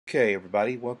Okay,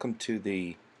 everybody, welcome to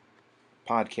the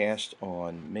podcast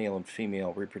on male and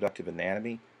female reproductive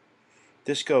anatomy.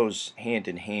 This goes hand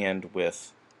in hand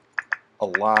with a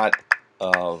lot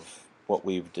of what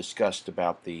we've discussed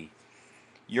about the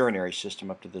urinary system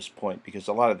up to this point, because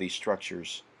a lot of these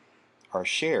structures are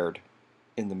shared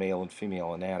in the male and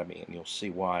female anatomy, and you'll see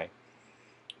why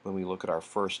when we look at our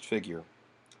first figure.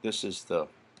 This is the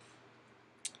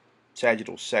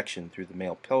sagittal section through the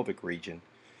male pelvic region,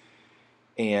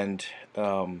 and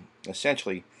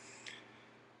essentially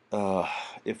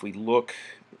if we look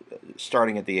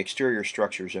starting at the exterior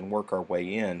structures and work our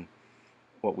way in,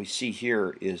 what we see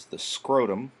here is the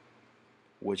scrotum,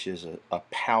 which is a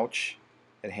pouch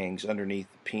that hangs underneath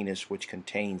the penis, which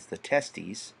contains the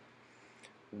testes,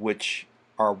 which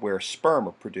are where sperm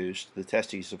are produced. The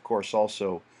testes, of course,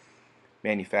 also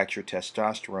manufacture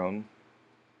testosterone,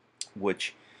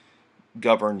 which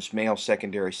governs male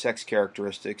secondary sex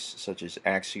characteristics such as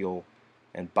axial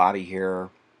and body hair,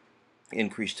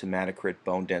 increased hematocrit,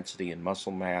 bone density, and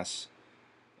muscle mass,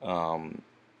 and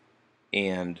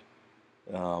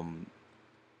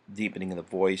deepening of the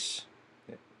voice.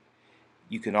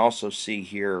 You can also see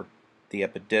here the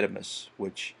epididymis,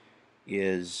 which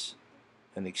is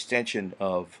an extension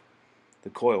of the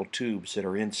coiled tubes that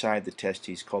are inside the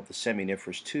testes called the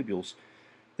seminiferous tubules.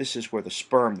 This is where the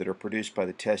sperm that are produced by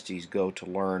the testes go to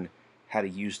learn how to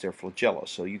use their flagella.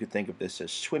 So you could think of this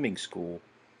as swimming school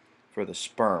for the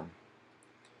sperm.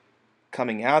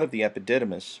 Coming out of the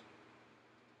epididymis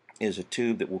is a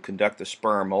tube that will conduct the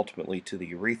sperm ultimately to the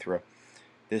urethra.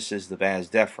 This is the vas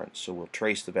deferens, so we'll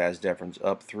trace the vas deferens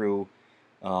up through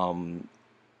the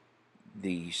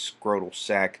scrotal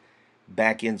sac,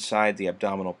 back inside the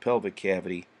abdominal pelvic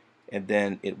cavity, and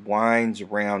then it winds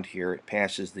around here. It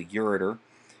passes the ureter,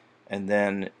 and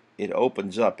then it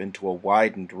opens up into a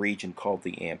widened region called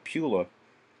the ampulla,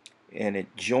 and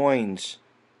it joins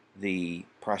the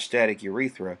prostatic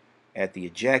urethra at the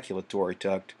ejaculatory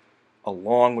duct,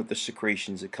 along with the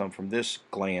secretions that come from this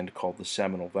gland called the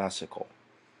seminal vesicle.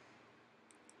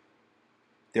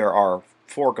 There are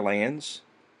 4 glands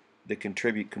that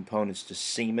contribute components to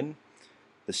semen.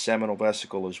 The seminal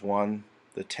vesicle is one,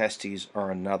 the testes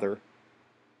are another,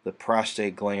 the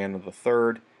prostate gland is the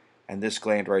third, and this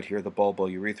gland right here, the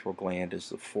bulbourethral gland, is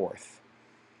the 4th.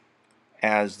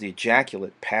 As the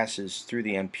ejaculate passes through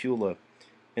the ampulla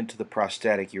into the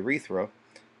prostatic urethra,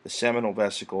 the seminal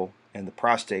vesicle and the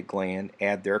prostate gland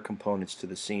add their components to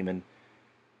the semen,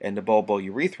 and the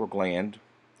bulbourethral gland,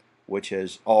 which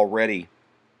has already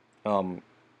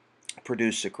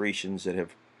produced secretions that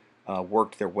have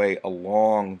worked their way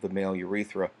along the male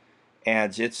urethra,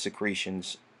 adds its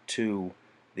secretions to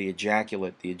the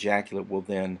ejaculate. The ejaculate will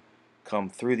then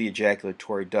come through the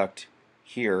ejaculatory duct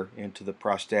here into the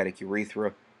prostatic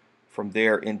urethra, from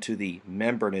there into the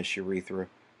membranous urethra,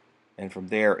 and from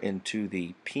there into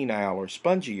the penile or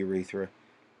spongy urethra,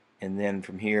 and then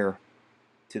from here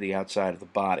to the outside of the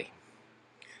body.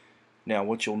 Now,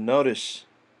 what you'll notice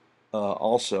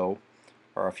also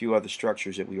are a few other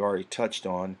structures that we already touched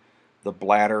on: the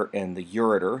bladder and the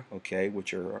ureter, okay,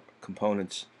 which are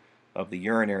components of the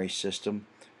urinary system.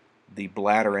 The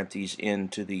bladder empties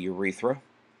into the urethra,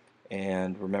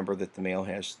 and remember that the male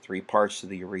has 3 parts to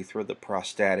the urethra: the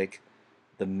prostatic,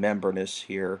 the membranous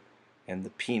here, and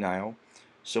the penile.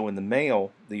 So in the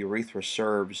male, the urethra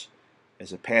serves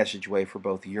as a passageway for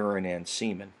both urine and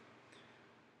semen.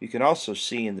 You can also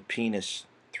see in the penis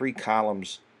 3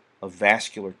 columns of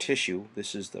vascular tissue.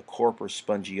 This is the corpus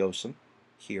spongiosum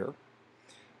here.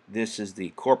 This is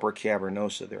the corpora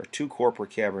cavernosa. There are 2 corpora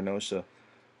cavernosa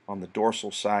on the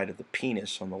dorsal side of the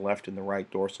penis, on the left and the right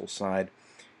dorsal side,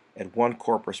 and 1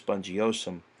 corpora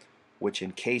spongiosum, which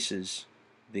encases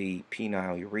the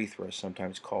penile urethra,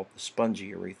 sometimes called the spongy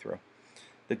urethra.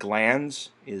 The glans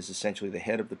is essentially the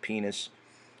head of the penis,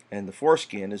 and the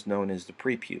foreskin is known as the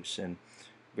prepuce. And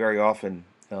very often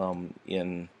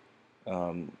in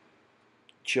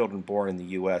children born in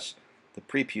the U.S., the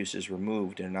prepuce is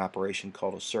removed in an operation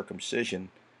called a circumcision,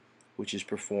 which is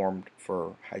performed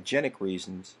for hygienic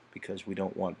reasons, because we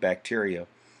don't want bacteria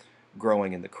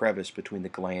growing in the crevice between the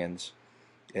glans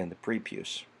and the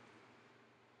prepuce.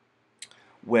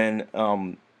 When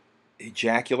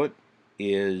ejaculate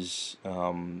is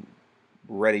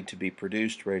ready to be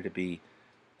produced, ready to be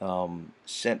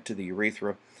sent to the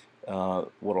urethra,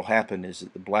 what will happen is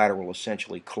that the bladder will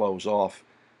essentially close off,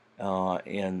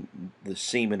 and the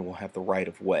semen will have the right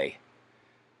of way.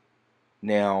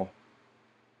 Now,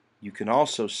 you can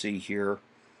also see here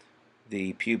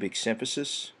the pubic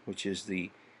symphysis, which is the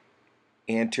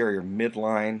anterior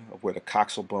midline of where the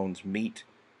coxal bones meet.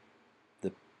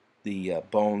 The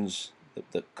bones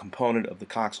the component of the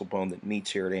coxal bone that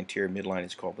meets here at anterior midline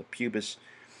is called the pubis,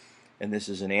 and this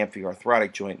is an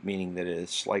amphiarthrotic joint, meaning that it is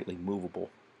slightly movable.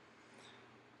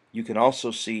 You can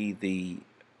also see the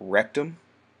rectum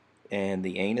and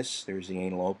the anus. There's the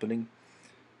anal opening.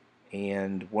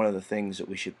 And one of the things that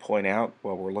we should point out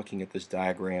while we're looking at this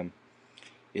diagram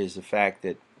is the fact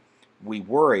that we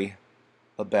worry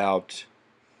about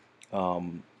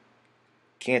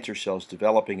cancer cells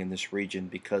developing in this region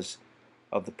because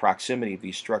of the proximity of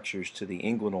these structures to the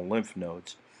inguinal lymph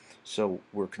nodes. So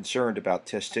we're concerned about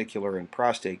testicular and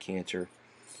prostate cancer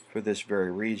for this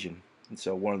very region. And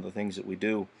so one of the things that we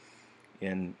do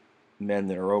in men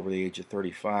that are over the age of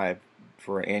 35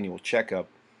 for an annual checkup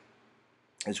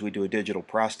is we do a digital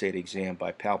prostate exam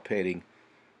by palpating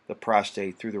the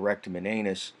prostate through the rectum and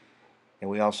anus, and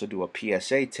we also do a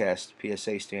PSA test.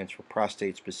 PSA stands for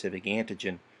prostate specific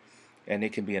antigen, and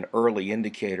it can be an early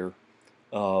indicator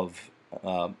of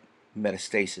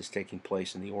metastasis taking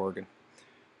place in the organ.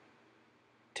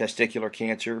 Testicular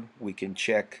cancer, we can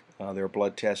check. There are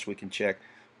blood tests we can check.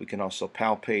 We can also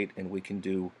palpate, and we can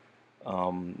do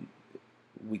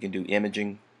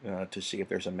imaging to see if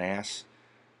there's a mass.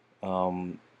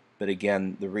 But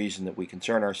again, the reason that we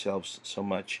concern ourselves so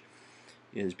much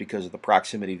is because of the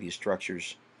proximity of these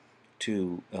structures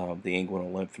to the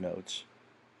inguinal lymph nodes.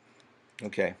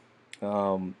 Okay.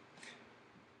 The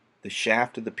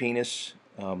shaft of the penis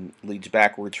leads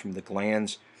backwards from the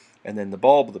glands, and then the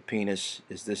bulb of the penis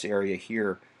is this area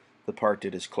here, the part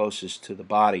that is closest to the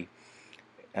body.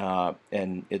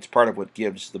 And it's part of what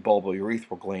gives the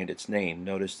bulbourethral gland its name.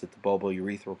 Notice that the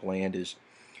bulbourethral gland is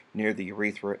near the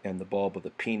urethra and the bulb of the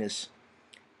penis,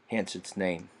 hence its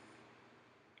name.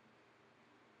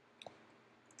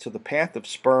 So the path of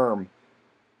sperm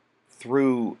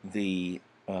through the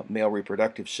male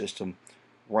reproductive system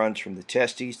runs from the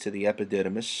testes to the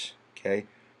epididymis, okay,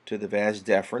 to the vas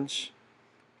deferens.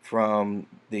 From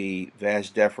the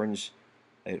vas deferens,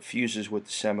 it fuses with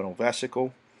the seminal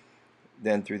vesicle.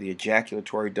 Then through the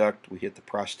ejaculatory duct, we hit the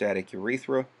prostatic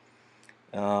urethra.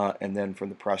 And then from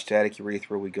the prostatic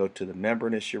urethra, we go to the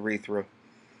membranous urethra,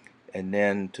 and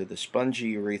then to the spongy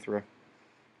urethra,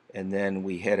 and then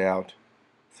we head out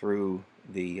through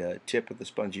the tip of the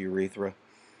spongy urethra,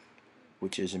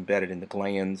 which is embedded in the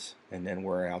glands, and then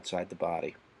we're outside the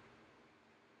body.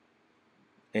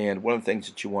 And one of the things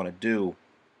that you want to do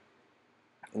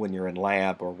when you're in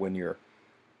lab or when you're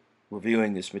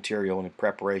reviewing this material in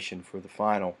preparation for the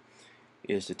final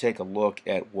is to take a look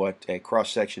at what a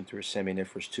cross-section through a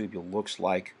seminiferous tubule looks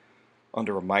like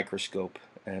under a microscope,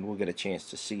 and we'll get a chance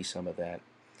to see some of that.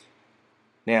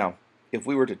 Now, if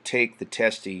we were to take the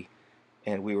testes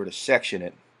and we were to section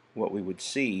it, what we would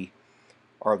see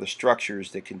are the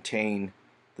structures that contain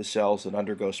the cells that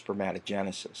undergo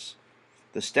spermatogenesis.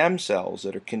 The stem cells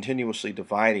that are continuously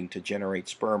dividing to generate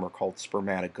sperm are called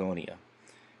spermatogonia,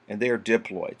 and they are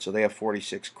diploid, so they have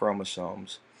 46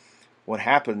 chromosomes. What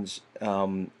happens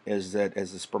is that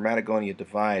as the spermatogonia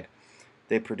divide,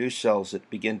 they produce cells that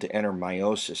begin to enter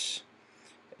meiosis,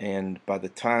 and by the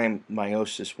time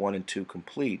meiosis 1 and 2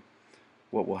 complete,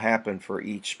 what will happen for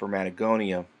each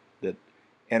spermatogonia that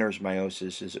enters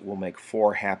meiosis is it will make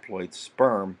 4 haploid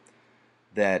sperm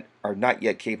that are not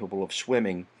yet capable of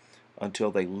swimming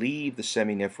until they leave the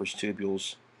seminiferous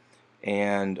tubules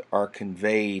and are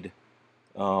conveyed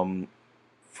from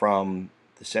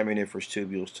the seminiferous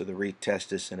tubules to the rete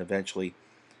testis and eventually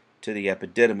to the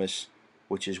epididymis,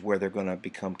 which is where they're going to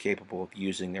become capable of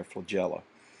using their flagella.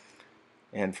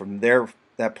 And from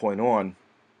that point on,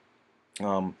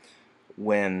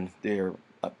 when they're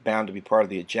bound to be part of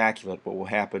the ejaculate, what will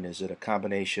happen is that a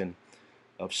combination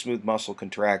of smooth muscle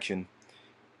contraction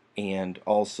and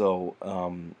also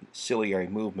ciliary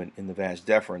movement in the vas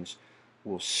deferens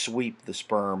will sweep the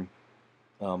sperm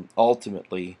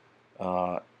ultimately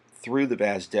through the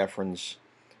vas deferens,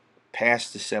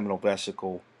 past the seminal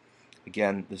vesicle.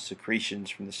 Again, the secretions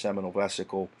from the seminal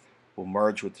vesicle will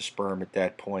merge with the sperm at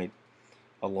that point,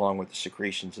 along with the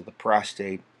secretions of the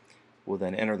prostate. Will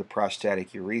then enter the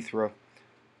prostatic urethra.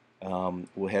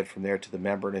 We'll head from there to the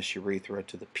membranous urethra,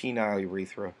 to the penile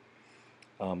urethra,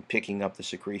 picking up the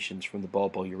secretions from the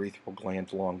bulbourethral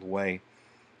glands along the way,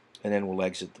 and then we'll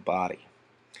exit the body.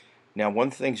 Now, one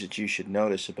of the things that you should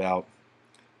notice about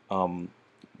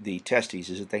the testes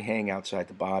is that they hang outside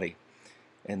the body,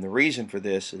 and the reason for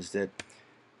this is that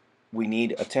we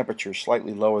need a temperature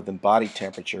slightly lower than body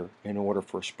temperature in order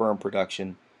for sperm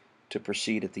production to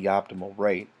proceed at the optimal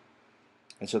rate.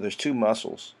 And so there's two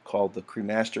muscles called the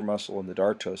cremaster muscle and the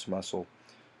dartos muscle,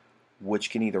 which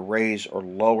can either raise or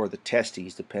lower the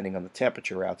testes depending on the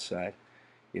temperature outside.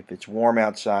 If it's warm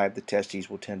outside, the testes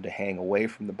will tend to hang away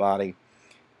from the body.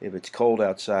 If it's cold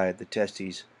outside, the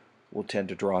testes will tend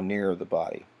to draw nearer the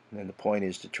body. And the point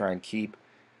is to try and keep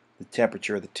the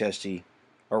temperature of the testes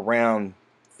around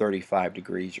 35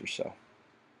 degrees or so.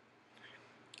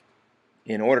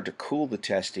 In order to cool the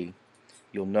testes,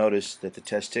 you'll notice that the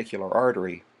testicular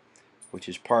artery, which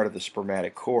is part of the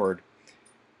spermatic cord,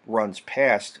 runs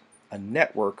past a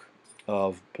network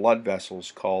of blood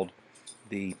vessels called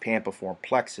the pampiform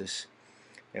plexus.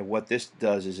 And what this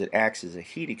does is it acts as a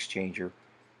heat exchanger,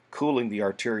 cooling the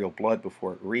arterial blood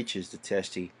before it reaches the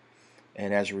testes,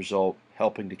 and as a result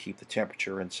helping to keep the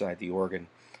temperature inside the organ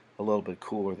a little bit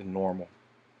cooler than normal.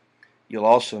 You'll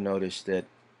also notice that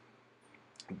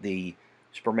the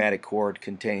spermatic cord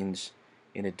contains,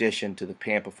 in addition to the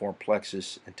pampiform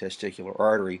plexus and testicular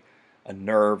artery, a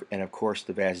nerve and of course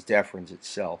the vas deferens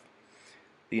itself.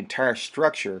 The entire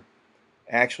structure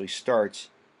actually starts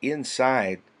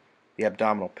inside the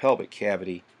abdominal pelvic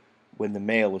cavity when the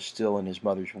male is still in his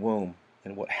mother's womb,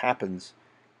 and what happens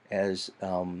as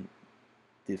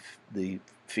the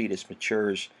fetus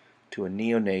matures to a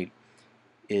neonate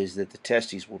is that the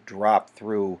testes will drop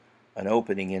through an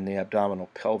opening in the abdominal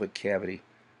pelvic cavity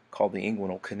called the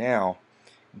inguinal canal,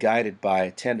 guided by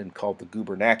a tendon called the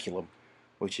gubernaculum,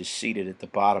 which is seated at the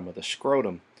bottom of the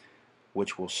scrotum,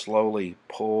 which will slowly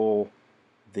pull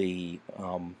the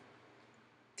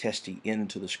testes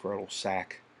into the scrotal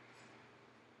sac.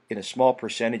 In a small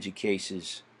percentage of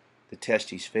cases, the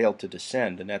testes fail to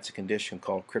descend, and that's a condition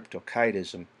called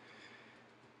cryptorchidism.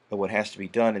 But what has to be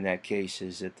done in that case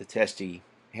is that the testes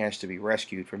has to be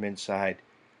rescued from inside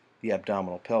the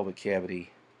abdominal pelvic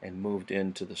cavity and moved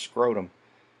into the scrotum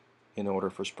in order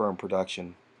for sperm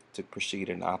production to proceed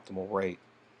at an optimal rate.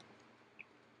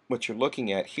 What you're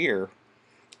looking at here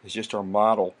is just our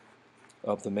model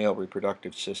of the male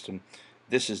reproductive system.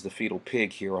 This is the fetal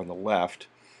pig here on the left,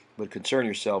 but concern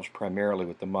yourselves primarily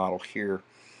with the model here.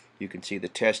 You can see the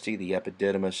testes, the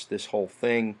epididymis, this whole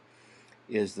thing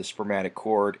is the spermatic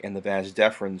cord, and the vas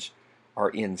deferens are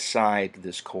inside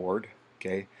this cord.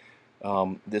 Okay,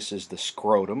 this is the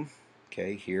scrotum.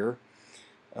 Okay, here,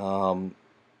 and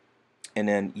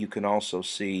then you can also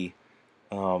see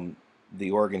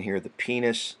the organ here, the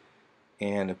penis,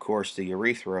 and of course the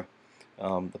urethra.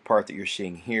 The part that you're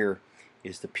seeing here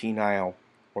is the penile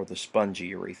or the spongy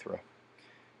urethra.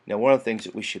 Now, one of the things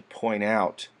that we should point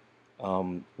out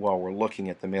while we're looking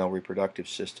at the male reproductive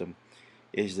system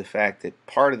is the fact that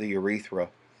part of the urethra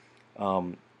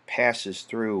passes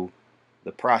through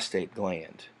the prostate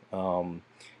gland.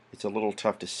 It's a little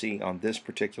tough to see on this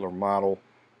particular model.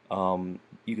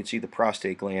 You can see the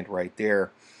prostate gland right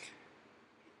there.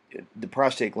 The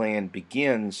prostate gland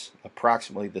begins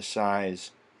approximately the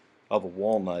size of a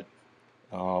walnut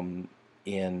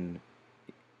in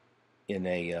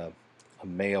a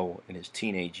male in his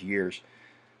teenage years,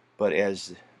 but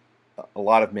as a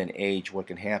lot of men age, what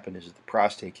can happen is that the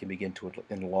prostate can begin to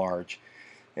enlarge,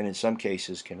 and in some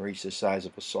cases can reach the size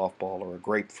of a softball or a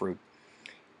grapefruit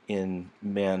in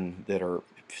men that are,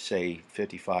 say,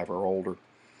 55 or older.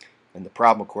 And the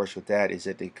problem, of course, with that is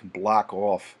that they can block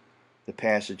off the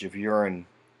passage of urine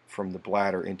from the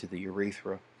bladder into the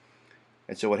urethra.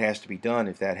 And so what has to be done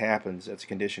if that happens, that's a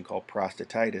condition called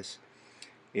prostatitis,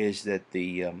 is that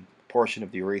the portion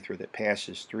of the urethra that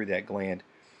passes through that gland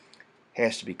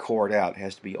has to be cored out,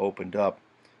 has to be opened up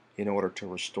in order to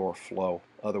restore flow.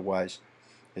 Otherwise,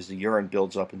 as the urine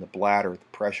builds up in the bladder, the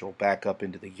pressure will back up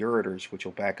into the ureters, which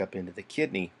will back up into the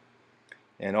kidney,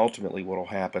 and ultimately what will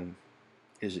happen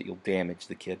is that you'll damage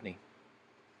the kidney.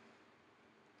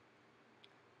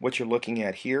 What you're looking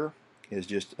at here is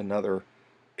just another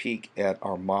peek at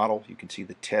our model. You can see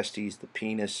the testes, the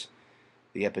penis,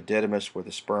 the epididymis where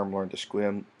the sperm learn to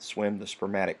swim, the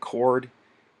spermatic cord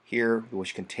here,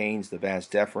 which contains the vas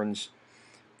deferens,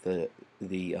 the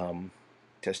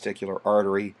testicular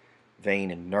artery,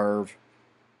 vein, and nerve.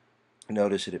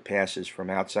 Notice that it passes from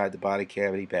outside the body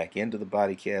cavity back into the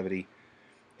body cavity,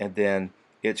 and then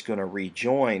it's going to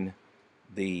rejoin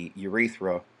the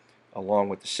urethra along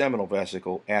with the seminal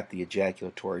vesicle at the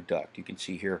ejaculatory duct. You can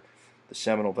see here the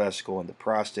seminal vesicle and the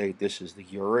prostate. This is the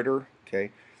ureter.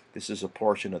 Okay, this is a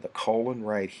portion of the colon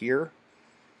right here,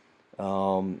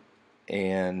 and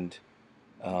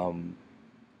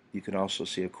you can also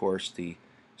see, of course, the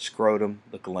scrotum,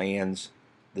 the glands,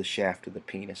 the shaft of the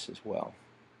penis as well.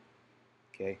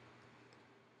 Okay,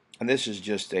 and this is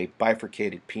just a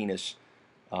bifurcated penis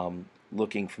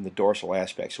looking from the dorsal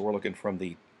aspect. So we're looking from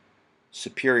the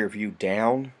superior view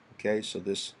down. Okay, so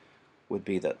this would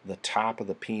be the top of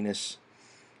the penis,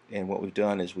 and what we've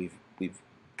done is we've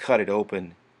cut it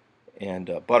open and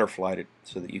butterflied it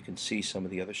so that you can see some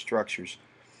of the other structures.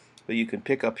 But you can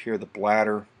pick up here the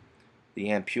bladder, the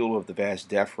ampulla of the vas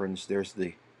deferens. There's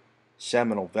the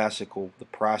seminal vesicle, the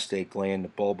prostate gland, the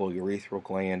bulbourethral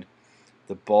gland,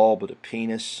 the bulb of the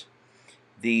penis.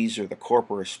 These are the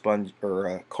corpora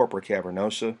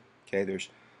cavernosa. Okay, there's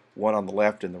one on the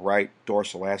left and the right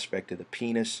dorsal aspect of the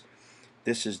penis.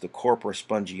 This is the corpora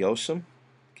spongiosum.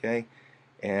 Okay,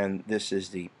 and this is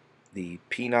the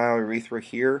penile urethra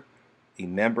here, the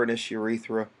membranous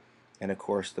urethra, and of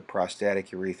course the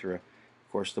prostatic urethra,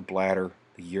 of course the bladder,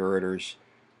 the ureters,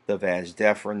 the vas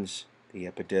deferens, the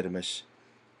epididymis,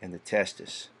 and the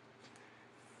testis.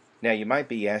 Now you might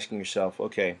be asking yourself,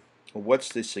 okay, what's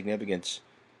the significance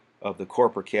of the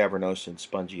corpora cavernosa and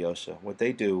spongiosa? What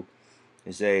they do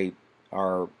is they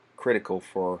are critical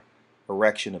for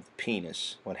erection of the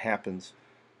penis. What happens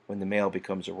when the male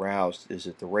becomes aroused is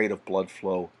that the rate of blood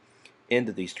flow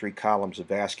into these three columns of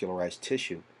vascularized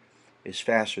tissue is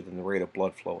faster than the rate of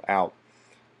blood flow out.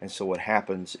 And so what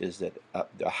happens is that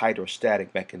the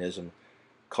hydrostatic mechanism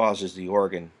causes the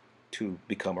organ to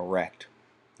become erect,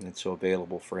 and it's so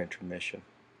available for intromission.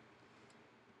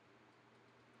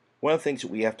 One of the things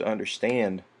that we have to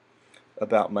understand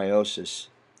about meiosis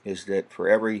is that for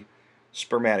every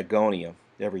spermatogonia,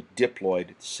 every diploid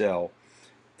cell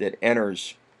that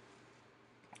enters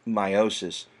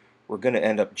meiosis, we're going to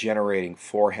end up generating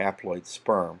 4 haploid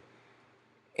sperm.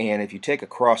 And if you take a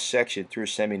cross section through a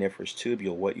seminiferous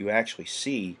tubule, what you actually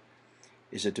see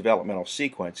is a developmental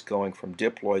sequence going from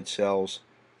diploid cells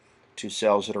to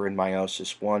cells that are in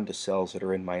meiosis 1 to cells that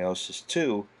are in meiosis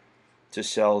 2 to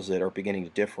cells that are beginning to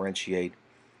differentiate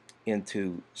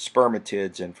into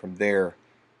spermatids, and from there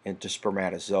into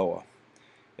spermatozoa.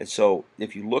 And so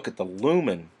if you look at the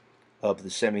lumen of the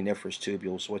seminiferous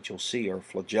tubules, what you'll see are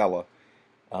flagella,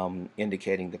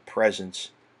 indicating the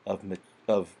presence of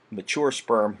mature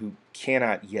sperm who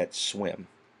cannot yet swim.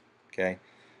 Okay,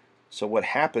 so what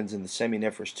happens in the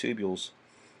seminiferous tubules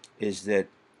is that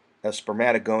a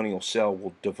spermatogonial cell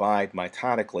will divide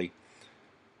mitotically.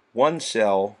 One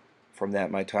cell from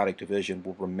that mitotic division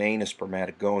will remain a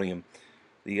spermatogonium.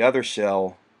 The other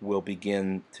cell will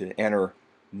begin to enter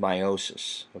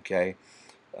meiosis. Okay,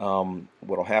 what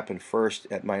will happen first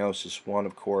at meiosis 1,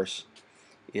 of course,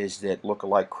 is that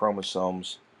look-alike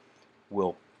chromosomes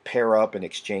will pair up and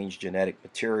exchange genetic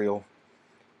material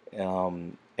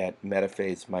at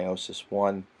metaphase meiosis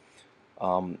 1.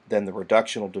 Then the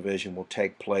reductional division will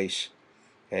take place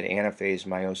at anaphase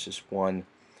meiosis 1,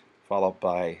 followed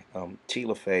by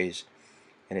telophase.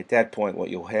 And at that point, what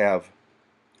you'll have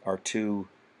are 2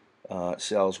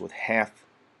 cells with half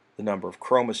the number of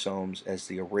chromosomes as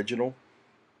the original.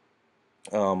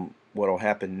 What will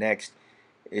happen next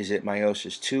is that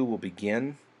meiosis 2 will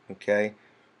begin. Okay,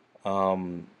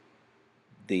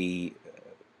 the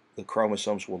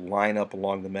chromosomes will line up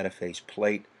along the metaphase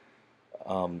plate.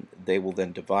 They will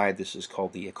then divide. This is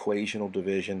called the equational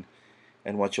division,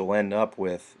 and what you'll end up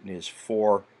with is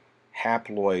 4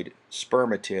 haploid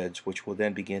spermatids, which will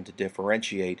then begin to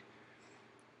differentiate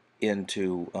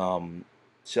into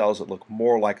cells that look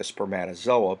more like a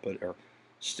spermatozoa but are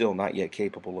still not yet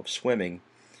capable of swimming.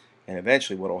 And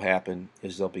eventually what will happen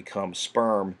is they'll become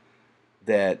sperm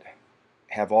that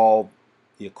have all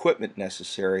the equipment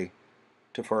necessary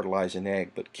to fertilize an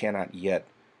egg but cannot yet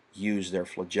use their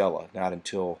flagella, not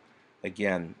until,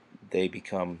 again, they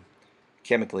become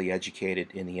chemically educated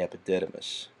in the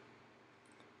epididymis.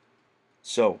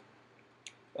 So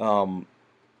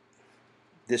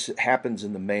this happens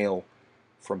in the male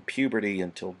from puberty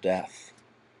until death.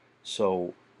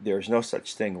 So there's no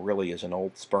such thing really as an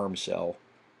old sperm cell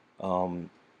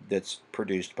that's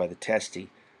produced by the testes.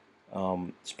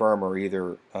 Sperm are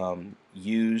either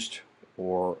used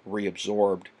or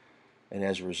reabsorbed, and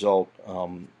as a result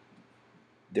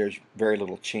there's very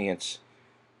little chance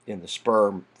in the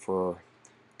sperm for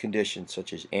conditions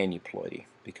such as aneuploidy,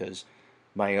 because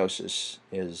meiosis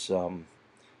is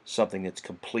something that's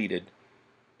completed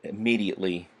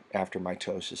immediately after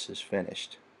mitosis is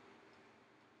finished.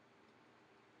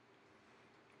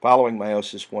 Following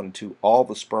meiosis 1 and 2, all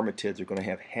the spermatids are going to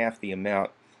have half the amount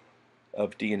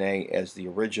of DNA as the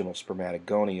original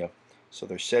spermatogonia, so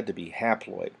they're said to be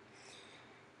haploid.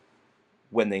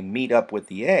 When they meet up with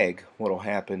the egg, what will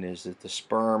happen is that the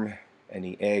sperm and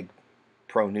the egg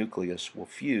pronucleus will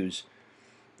fuse.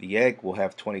 The egg will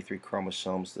have 23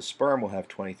 chromosomes, the sperm will have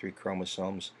 23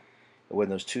 chromosomes, and when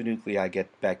those 2 nuclei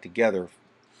get back together,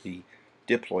 the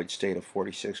diploid state of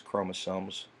 46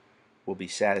 chromosomes will be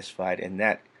satisfied, and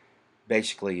that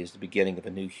basically is the beginning of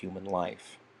a new human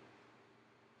life.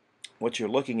 What you're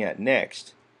looking at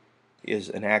next is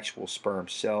an actual sperm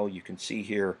cell. You can see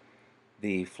here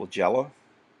the flagella,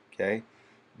 okay,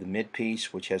 the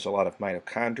midpiece, which has a lot of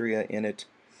mitochondria in it,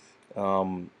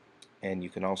 and you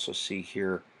can also see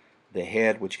here the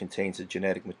head, which contains the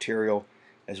genetic material,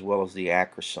 as well as the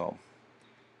acrosome.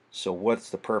 So what's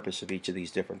the purpose of each of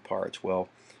these different parts? Well,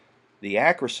 the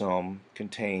acrosome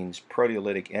contains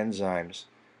proteolytic enzymes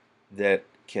that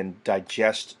can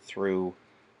digest through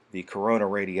the corona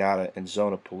radiata and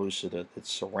zona pellucida that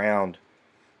surround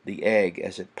the egg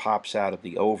as it pops out of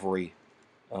the ovary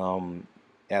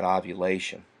at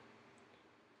ovulation.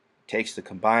 It takes the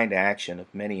combined action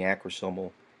of many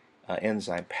acrosomal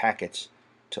enzyme packets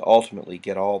to ultimately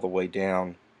get all the way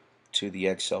down to the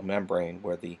egg cell membrane,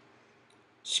 where the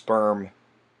sperm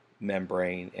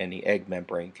membrane and the egg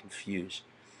membrane can fuse.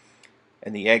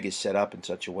 And the egg is set up in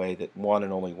such a way that one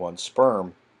and only one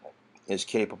sperm is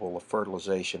capable of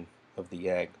fertilization of the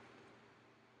egg.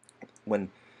 When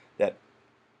that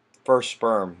first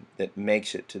sperm that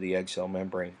makes it to the egg cell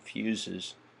membrane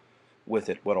fuses with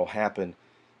it, what will happen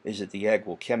is that the egg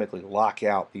will chemically lock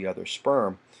out the other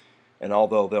sperm, and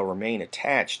although they'll remain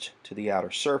attached to the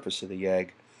outer surface of the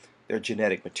egg, their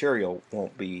genetic material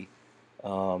won't be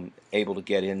able to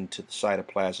get into the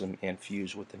cytoplasm and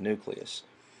fuse with the nucleus.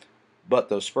 But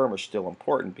those sperm are still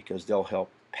important because they'll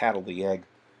help paddle the egg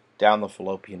down the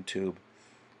fallopian tube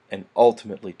and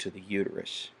ultimately to the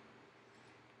uterus.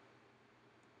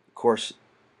 Of course,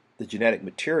 the genetic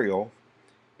material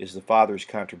is the father's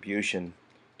contribution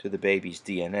to the baby's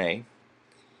DNA,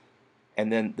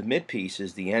 and then the midpiece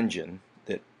is the engine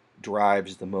that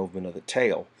drives the movement of the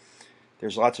tail.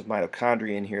 There's lots of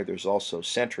mitochondria in here. There's also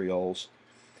centrioles,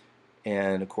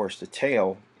 and of course the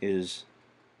tail is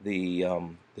the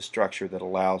structure that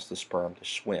allows the sperm to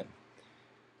swim.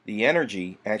 The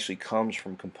energy actually comes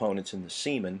from components in the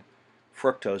semen,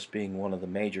 fructose being one of the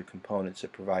major components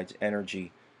that provides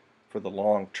energy for the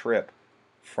long trip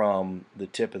from the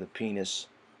tip of the penis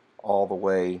all the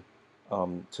way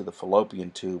to the fallopian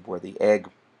tube, where the egg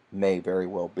may very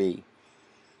well be.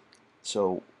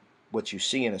 So what you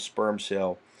see in a sperm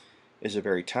cell is a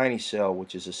very tiny cell,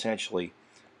 which is essentially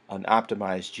an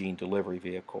optimized gene delivery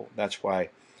vehicle. That's why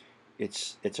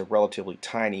it's a relatively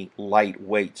tiny,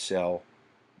 lightweight cell,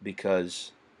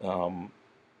 because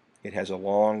it has a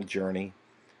long journey,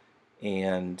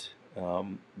 and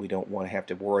we don't want to have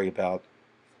to worry about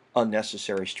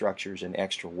unnecessary structures and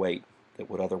extra weight that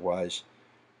would otherwise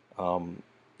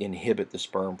inhibit the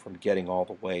sperm from getting all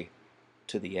the way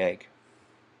to the egg.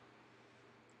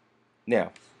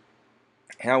 Now,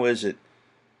 how is it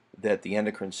that the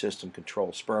endocrine system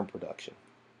controls sperm production?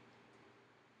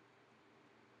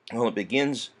 Well, it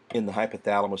begins in the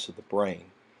hypothalamus of the brain.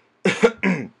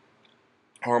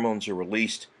 Hormones are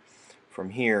released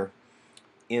from here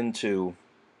into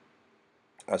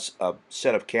a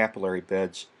set of capillary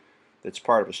beds that's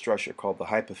part of a structure called the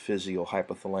hypophyseal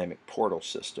hypothalamic portal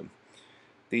system.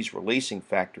 These releasing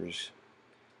factors,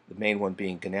 the main one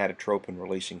being gonadotropin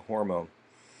releasing hormone,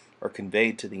 are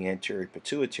conveyed to the anterior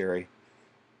pituitary,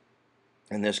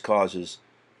 and this causes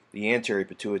the anterior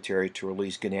pituitary to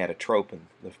release gonadotropin.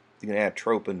 The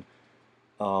gonadotropin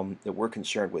that we're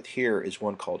concerned with here is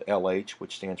one called LH,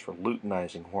 which stands for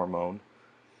luteinizing hormone.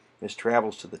 This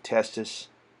travels to the testis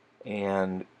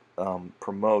and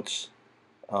promotes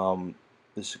the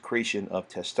secretion of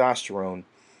testosterone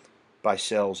by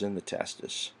cells in the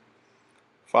testis.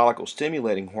 Follicle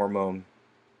stimulating hormone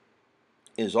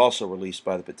is also released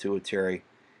by the pituitary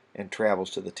and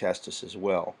travels to the testis as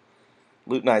well.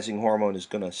 Luteinizing hormone is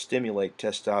going to stimulate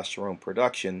testosterone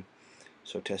production,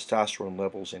 so testosterone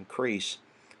levels increase,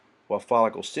 while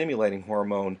follicle stimulating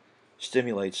hormone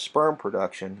stimulates sperm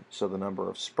production, so the number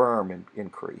of sperm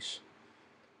increase.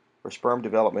 For sperm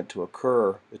development to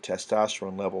occur, the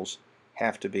testosterone levels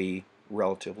have to be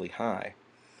relatively high.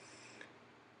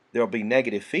 There will be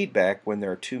negative feedback when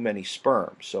there are too many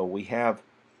sperm, so we have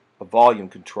a volume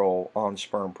control on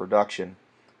sperm production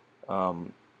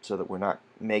so that we're not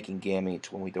making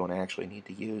gametes when we don't actually need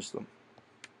to use them.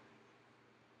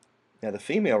 Now, the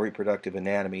female reproductive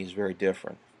anatomy is very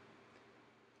different.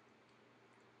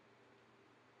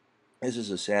 This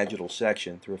is a sagittal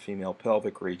section through a female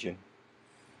pelvic region,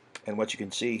 and what you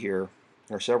can see here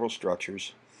are several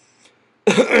structures.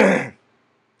 The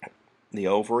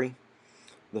ovary,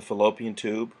 the fallopian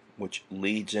tube, which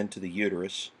leads into the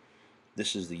uterus.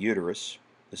 This is the uterus.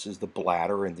 This is the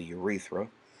bladder and the urethra.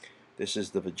 This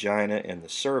is the vagina and the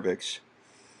cervix.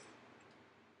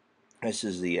 This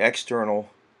is the external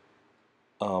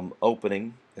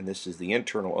opening, and this is the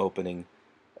internal opening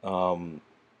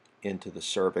into the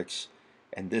cervix,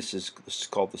 and this is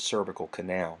called the cervical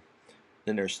canal.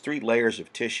 Then there's 3 layers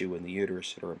of tissue in the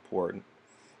uterus that are important.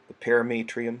 the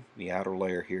perimetrium, the outer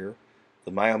layer here,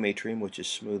 the myometrium, which is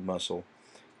smooth muscle,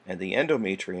 and the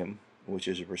endometrium, which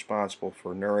is responsible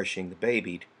for nourishing the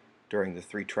baby during the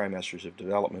 3 trimesters of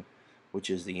development, which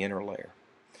is the inner layer.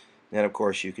 Then, of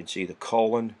course, you can see the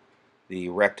colon, the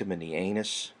rectum, and the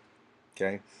anus.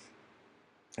 Okay,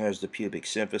 there's the pubic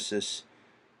symphysis.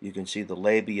 You can see the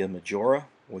labia majora,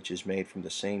 which is made from the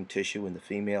same tissue in the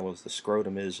female as the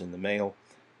scrotum is in the male,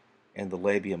 and the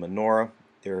labia minora.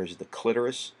 There is the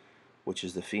clitoris, which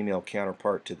is the female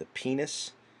counterpart to the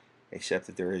penis, except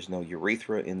that there is no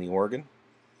urethra in the organ,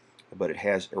 but it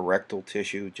has erectile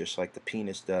tissue just like the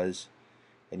penis does.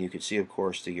 And you can see, of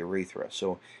course, the urethra.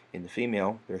 So in the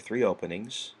female, there are 3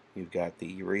 openings. You've got the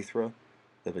urethra,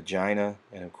 the vagina,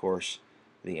 and of course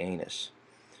the anus.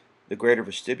 The greater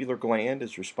vestibular gland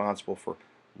is responsible for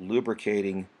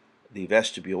lubricating the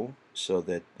vestibule so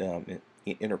that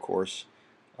intercourse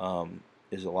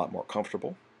is a lot more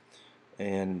comfortable.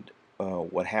 And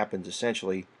what happens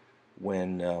essentially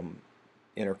when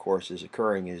intercourse is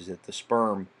occurring is that the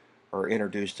sperm are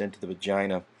introduced into the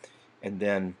vagina, and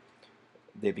then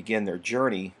they begin their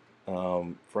journey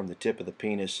from the tip of the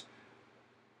penis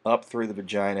up through the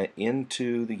vagina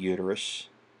into the uterus,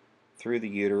 through the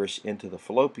uterus into the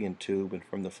fallopian tube, and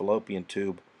from the fallopian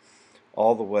tube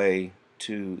all the way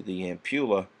to the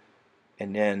ampulla.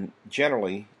 And then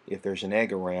generally, if there's an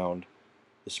egg around,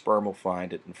 the sperm will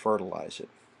find it and fertilize it.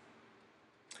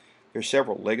 There are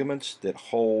several ligaments that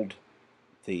hold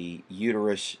the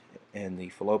uterus and the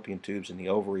fallopian tubes and the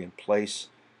ovary in place.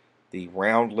 The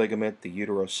round ligament, the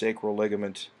uterosacral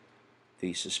ligament,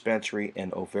 the suspensory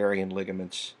and ovarian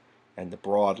ligaments, and the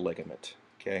broad ligament.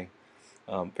 Okay,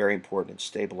 very important in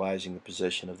stabilizing the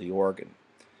position of the organ.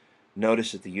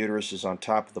 Notice that the uterus is on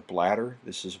top of the bladder.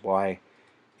 This is why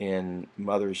in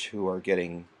mothers who are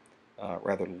getting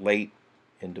rather late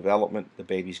in development, the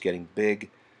baby's getting big,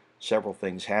 several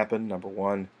things happen. Number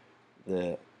one,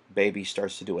 the baby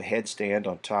starts to do a headstand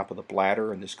on top of the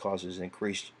bladder, and this causes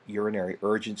increased urinary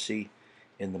urgency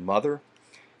in the mother.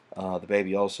 The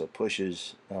baby also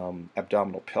pushes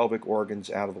abdominal pelvic organs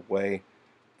out of the way.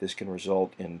 This can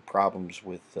result in problems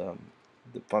with the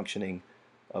functioning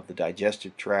of the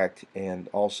digestive tract, and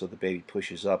also the baby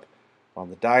pushes up on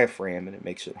the diaphragm, and it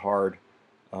makes it hard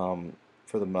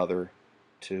for the mother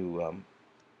to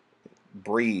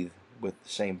breathe with the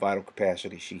same vital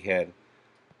capacity she had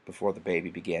before the baby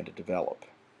began to develop.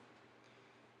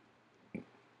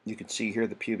 You can see here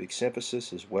the pubic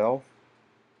symphysis as well.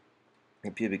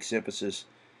 The pubic symphysis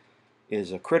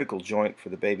is a critical joint for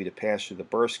the baby to pass through the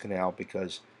birth canal,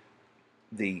 because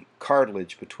the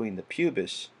cartilage between the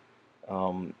pubis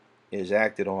is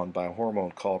acted on by a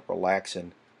hormone called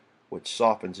relaxin, which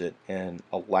softens it and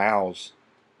allows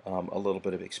a little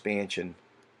bit of expansion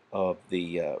of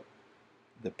the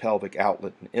pelvic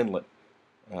outlet and inlet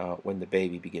when the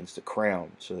baby begins to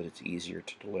crown, so that it's easier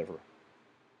to deliver.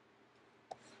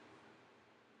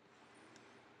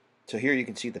 So here you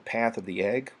can see the path of the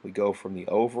egg. We go from the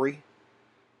ovary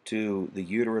to the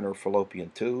uterine or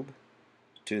fallopian tube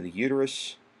to the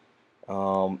uterus,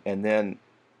 and then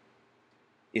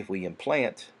if we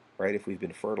implant, right, if we've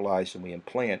been fertilized and we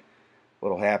implant,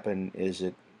 what will happen is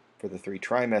that for the 3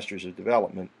 trimesters of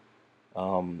development,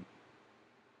 the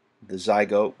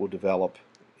zygote will develop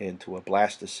into a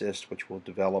blastocyst, which will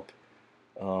develop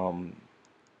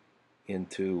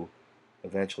into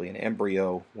eventually an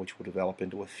embryo, which will develop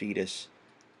into a fetus,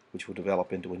 which will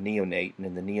develop into a neonate, and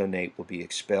then the neonate will be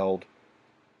expelled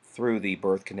through the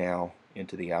birth canal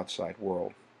into the outside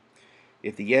world.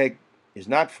 If the egg is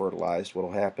not fertilized, what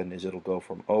will happen is it'll go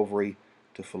from ovary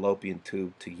to fallopian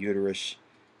tube to uterus,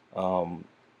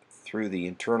 through the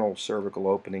internal cervical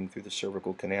opening, through the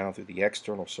cervical canal, through the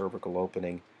external cervical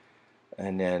opening,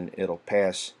 and then it'll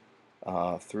pass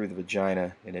through the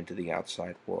vagina and into the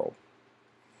outside world.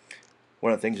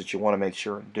 One of the things that you want to make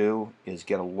sure and do is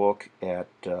get a look at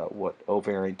what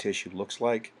ovarian tissue looks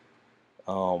like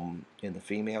in the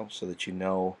female, so that you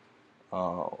know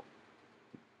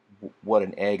what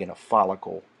an egg and a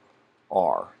follicle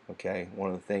are. Okay, one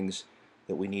of the things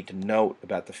that we need to note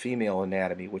about the female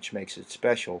anatomy, which makes it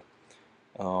special,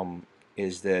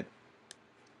 is that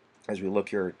as we look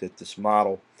here at this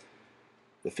model,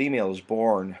 the female is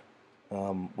born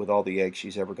with all the eggs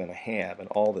she's ever going to have, and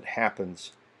all that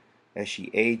happens as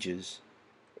she ages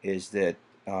is that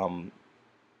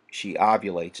she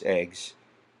ovulates eggs,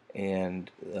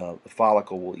 and the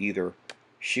follicle will either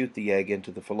shoot the egg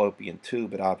into the fallopian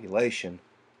tube at ovulation,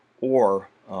 or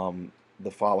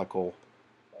the follicle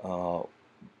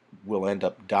will end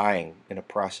up dying in a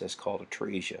process called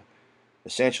atresia.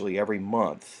 Essentially, every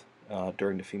month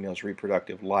during the female's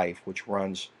reproductive life, which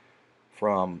runs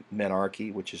from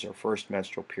menarche, which is our first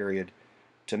menstrual period,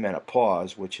 to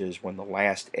menopause, which is when the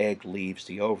last egg leaves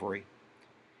the ovary,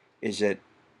 is that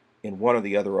in one of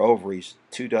the other ovaries,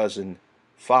 24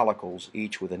 follicles,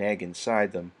 each with an egg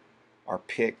inside them, are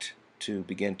picked to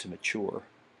begin to mature.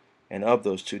 And of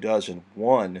those 24,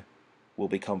 one will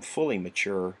become fully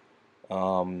mature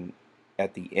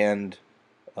at the end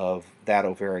of that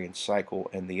ovarian cycle,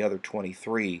 and the other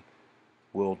 23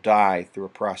 will die through a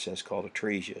process called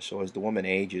atresia. So as the woman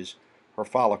ages, her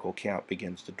follicle count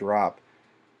begins to drop,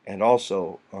 and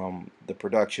also the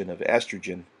production of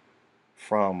estrogen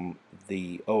from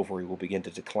the ovary will begin to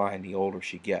decline the older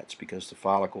she gets, because the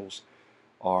follicles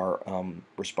are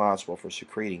responsible for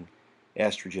secreting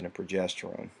estrogen and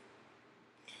progesterone.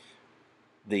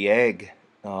 The egg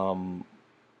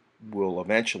will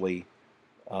eventually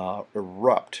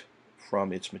erupt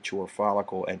from its mature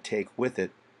follicle and take with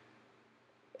it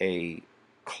a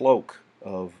cloak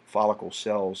of follicle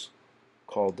cells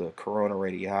called the corona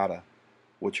radiata,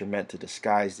 which are meant to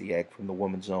disguise the egg from the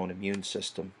woman's own immune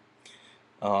system.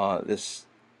 This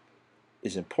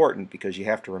is important because you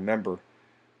have to remember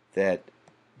that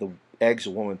the eggs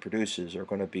a woman produces are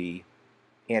going to be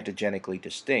antigenically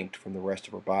distinct from the rest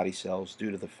of her body cells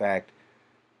due to the fact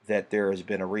that there has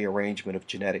been a rearrangement of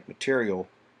genetic material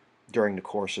during the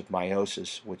course of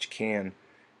meiosis, which can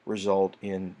result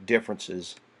in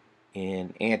differences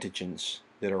in antigens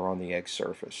that are on the egg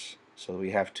surface. So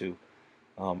we have to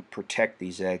protect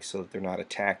these eggs so that they're not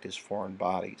attacked as foreign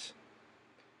bodies.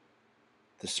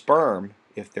 The sperm,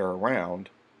 if they're around,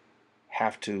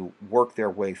 have to work their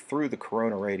way through the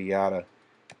corona radiata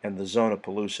and the zona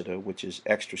pellucida, which is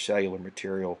extracellular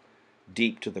material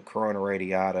deep to the corona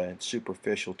radiata and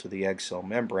superficial to the egg cell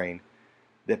membrane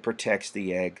that protects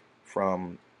the egg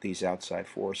from these outside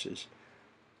forces.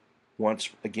 Once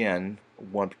again,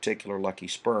 one particular lucky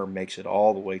sperm makes it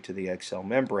all the way to the egg cell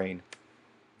membrane,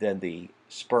 then the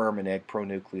sperm and egg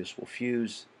pronucleus will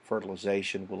fuse,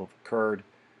 fertilization will have occurred,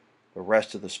 the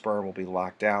rest of the sperm will be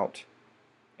locked out,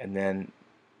 and then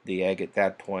the egg at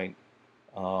that point,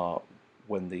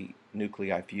 when the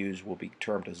nuclei fuse, will be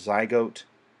termed a zygote.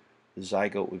 The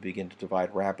zygote will begin to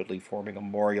divide rapidly, forming a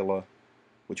morula,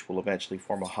 which will eventually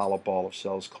form a hollow ball of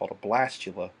cells called a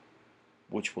blastula,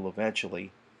 which will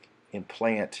eventually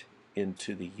implant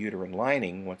into the uterine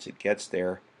lining once it gets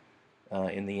there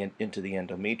into the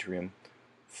endometrium,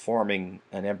 forming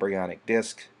an embryonic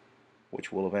disc,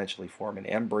 which will eventually form an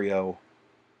embryo,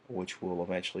 which will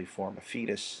eventually form a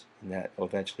fetus, and that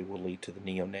eventually will lead to the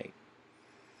neonate.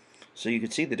 So you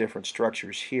can see the different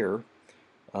structures here.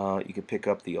 You can pick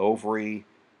up the ovary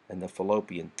and the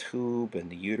fallopian tube and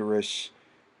the uterus,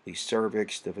 the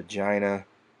cervix, the vagina,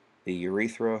 the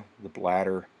urethra, the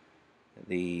bladder,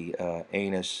 the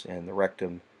anus, and the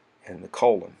rectum, and the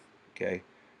colon. Okay,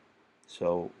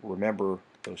 so remember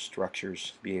those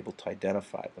structures, be able to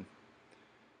identify them.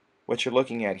 What you're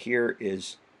looking at here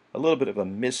is a little bit of a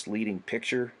misleading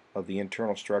picture of the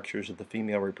internal structures of the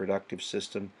female reproductive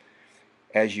system.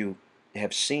 As you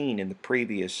have seen in the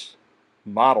previous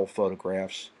model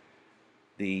photographs,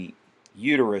 the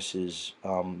uterus is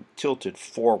tilted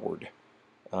forward,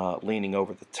 leaning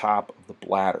over the top of the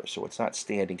bladder, so it's not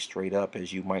standing straight up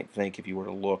as you might think if you were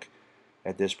to look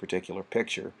at this particular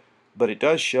picture, but it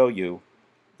does show you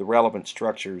the relevant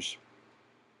structures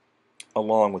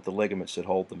along with the ligaments that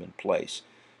hold them in place.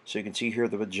 So you can see here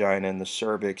the vagina and the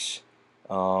cervix,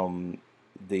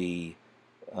 the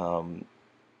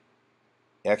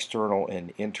external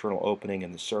and internal opening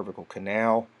in the cervical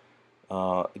canal,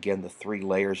 again the three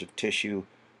layers of tissue,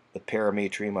 the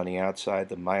perimetrium on the outside,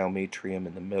 the myometrium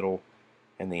in the middle,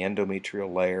 and the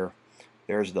endometrial layer.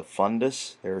 There's the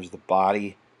fundus, there's the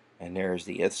body, and there's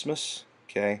the isthmus.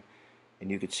 Okay, and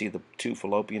you can see the two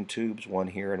fallopian tubes, one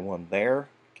here and one there.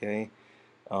 Okay,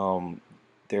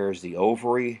 there's the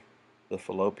ovary, the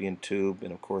fallopian tube,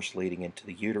 and of course leading into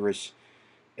the uterus.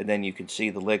 And then you can see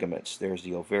the ligaments. There's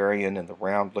the ovarian and the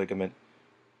round ligament.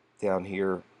 Down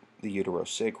here, the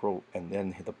uterosacral, and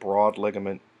then the broad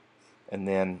ligament, and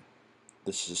then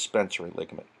the suspensory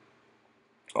ligament,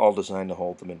 all designed to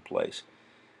hold them in place.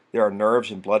 There are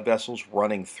nerves and blood vessels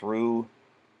running through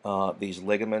these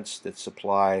ligaments that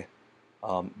supply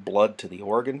blood to the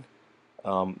organ.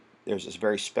 There's this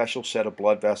very special set of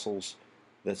blood vessels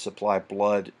that supply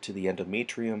blood to the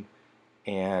endometrium,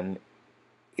 and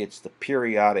it's the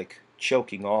periodic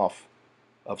choking off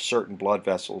of certain blood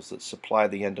vessels that supply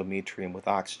the endometrium with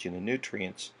oxygen and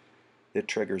nutrients that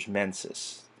triggers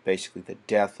menses, basically the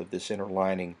death of this inner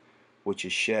lining, which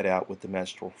is shed out with the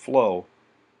menstrual flow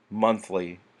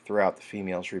monthly throughout the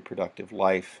female's reproductive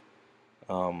life,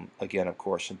 again, of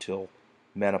course, until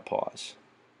menopause.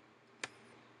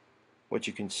 What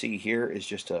you can see here is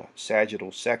just a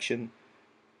sagittal section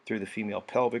through the female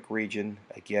pelvic region.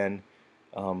 Again,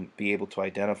 be able to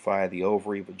identify the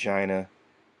ovary, vagina,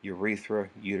 urethra,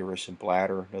 uterus, and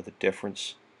bladder. Know the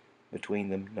difference between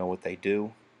them. Know what they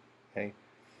do. Okay.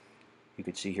 You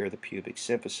can see here the pubic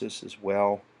symphysis as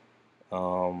well,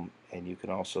 and you can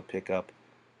also pick up,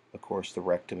 of course, the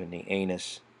rectum and the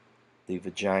anus, the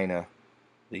vagina,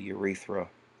 the urethra,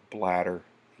 bladder,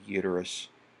 the uterus,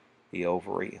 the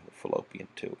ovary, and the fallopian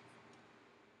tube.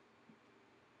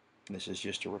 This is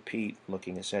just a repeat,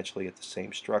 looking essentially at the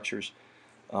same structures.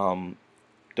 Don't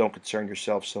concern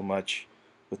yourself so much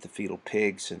with the fetal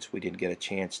pig, since we didn't get a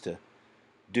chance to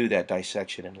do that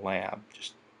dissection in lab.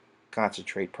 Just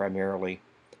concentrate primarily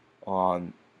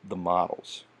on the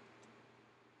models.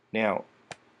 Now,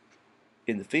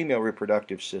 in the female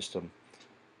reproductive system,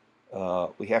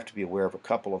 we have to be aware of a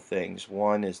couple of things.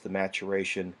 One is the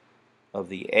maturation of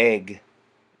the egg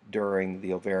during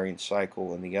the ovarian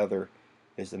cycle, and the other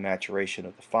is the maturation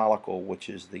of the follicle, which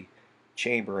is the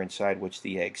chamber inside which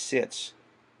the egg sits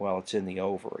while it's in the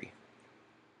ovary.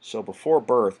 So before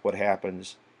birth, what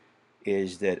happens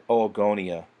is that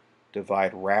oogonia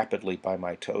divide rapidly by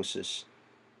mitosis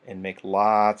and make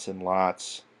lots and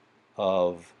lots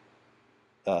of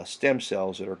stem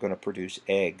cells that are going to produce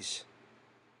eggs.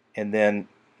 And then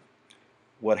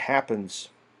what happens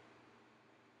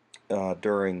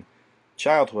during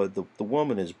childhood, the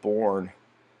woman is born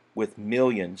with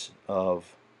millions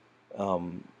of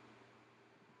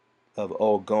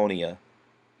oogonia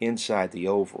inside the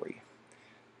ovary.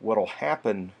 What will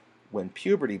happen when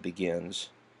puberty begins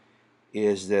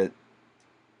is that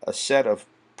a set of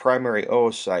primary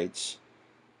oocytes,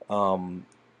 a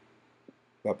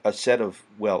set of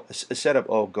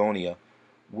oogonia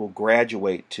will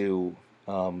graduate to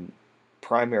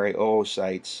primary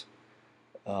oocytes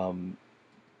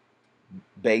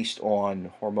based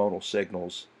on hormonal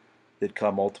signals that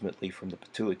come ultimately from the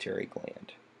pituitary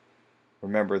gland.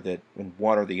 Remember that in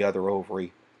one or the other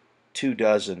ovary,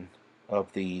 24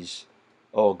 of these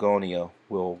oogonia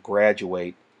will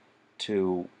graduate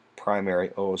to primary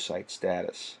oocyte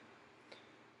status.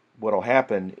 What will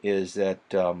happen is that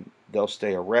they'll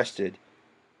stay arrested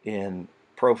in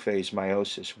prophase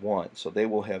meiosis 1. So they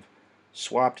will have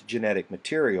swapped genetic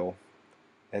material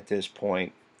at this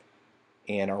point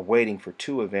and are waiting for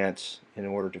two events in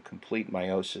order to complete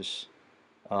meiosis.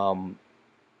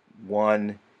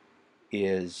 One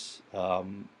is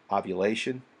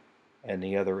ovulation, and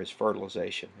the other is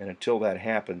fertilization. And until that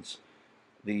happens,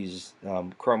 these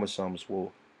chromosomes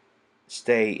will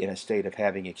stay in a state of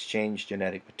having exchanged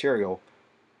genetic material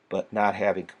but not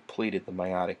having completed the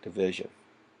meiotic division.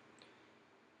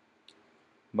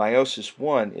 Meiosis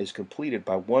 1 is completed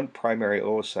by one primary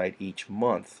oocyte each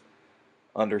month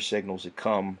under signals that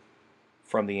come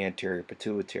from the anterior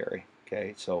pituitary.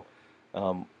 Okay, so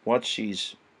once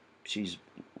she's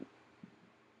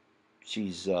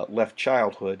left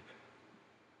childhood,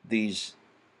 these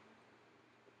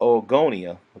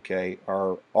oogonia, okay,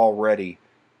 are already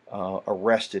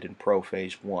arrested in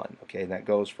prophase 1. Okay, and that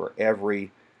goes for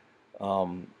every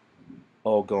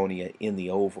oogonia in the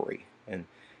ovary. And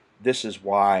this is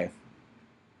why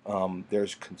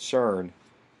there's concern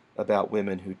about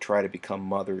women who try to become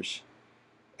mothers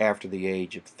after the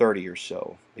age of 30 or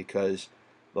so, because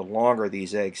the longer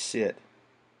these eggs sit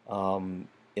in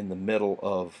the middle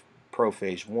of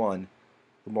prophase 1,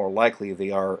 the more likely they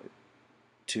are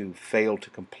to fail to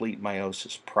complete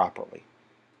meiosis properly.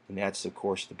 And that's, of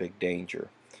course, the big danger.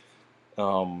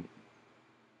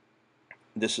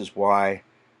 This is why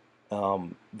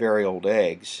very old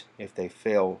eggs, if they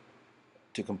fail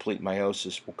to complete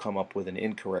meiosis, will come up with an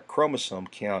incorrect chromosome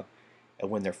count, and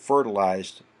when they're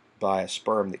fertilized by a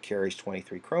sperm that carries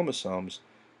 23 chromosomes,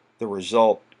 the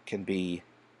result can be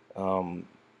a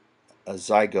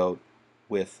zygote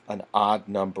with an odd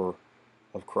number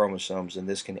of chromosomes, and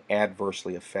this can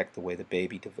adversely affect the way the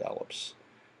baby develops.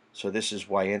 So this is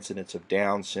why incidents of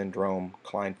Down syndrome,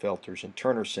 Klinefelter's, and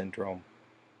Turner syndrome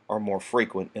are more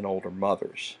frequent in older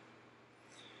mothers.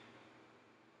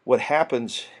 What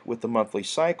happens with the monthly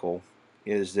cycle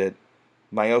is that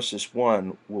meiosis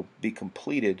 1 will be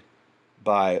completed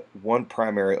by one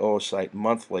primary oocyte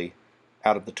monthly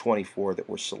out of the 24 that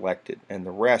were selected, and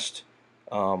the rest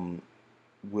of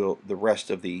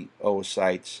the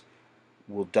oocytes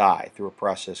will die through a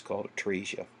process called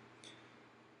atresia.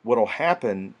 What will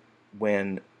happen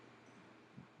when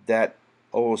that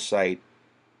oocyte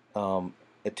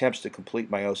attempts to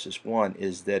complete meiosis 1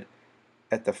 is that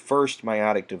at the first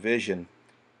meiotic division,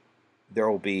 there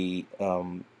will be a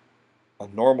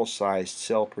normal-sized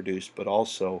cell produced, but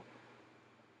also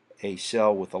a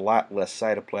cell with a lot less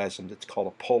cytoplasm that's called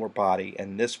a polar body,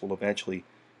 and this will eventually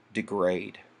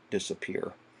degrade,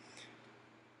 disappear.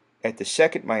 At the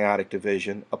second meiotic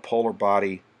division, a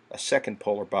second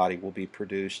polar body will be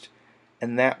produced,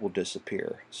 and that will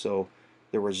disappear. So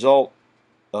the result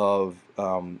of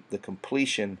the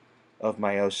completion of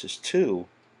meiosis II,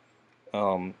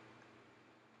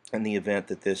 in the event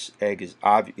that this egg is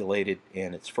ovulated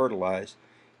and it's fertilized,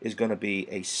 is going to be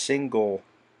a single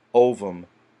ovum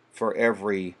for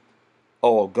every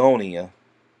oogonia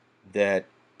that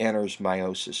enters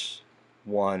meiosis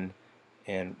I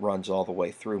and runs all the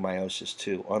way through meiosis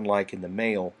II, unlike in the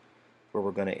male, where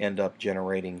we're going to end up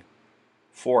generating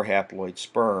 4 haploid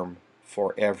sperm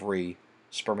for every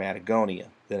spermatogonia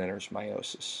that enters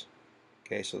meiosis.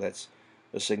 Okay, so that's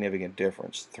a significant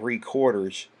difference.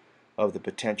 3/4 of the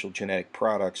potential genetic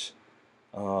products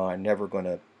are never going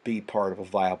to be part of a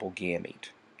viable gamete.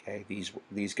 Okay,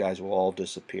 these guys will all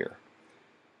disappear.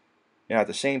 Now, at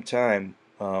the same time,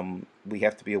 we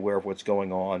have to be aware of what's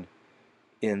going on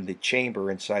in the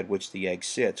chamber inside which the egg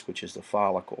sits, which is the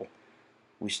follicle.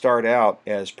 We start out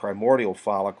as primordial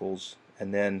follicles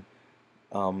and then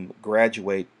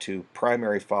graduate to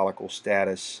primary follicle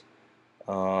status,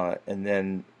 and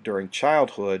then during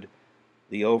childhood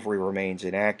the ovary remains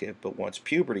inactive, but once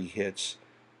puberty hits,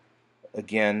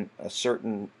 again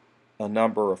a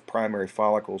number of primary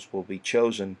follicles will be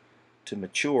chosen to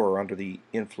mature under the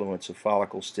influence of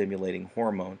follicle stimulating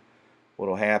hormone. What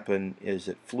will happen is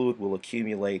that fluid will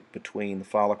accumulate between the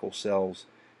follicle cells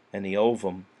and the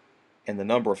ovum, and the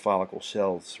number of follicle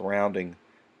cells surrounding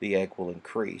the egg will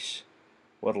increase.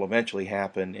 What will eventually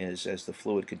happen is, as the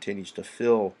fluid continues to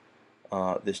fill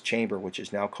this chamber, which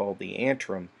is now called the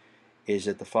antrum, is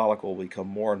that the follicle will become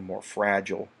more and more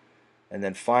fragile, and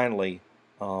then finally,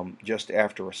 just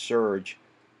after a surge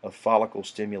of follicle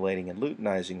stimulating and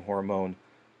luteinizing hormone,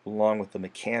 along with the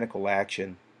mechanical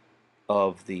action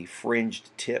of the fringed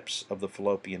tips of the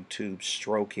fallopian tube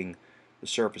stroking the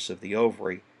surface of the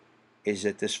ovary, is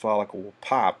that this follicle will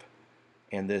pop,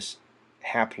 and this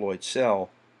haploid cell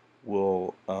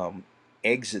will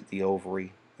exit the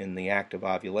ovary in the act of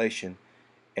ovulation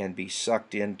and be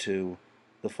sucked into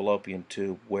the fallopian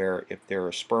tube, where if there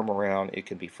is sperm around, it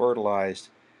can be fertilized,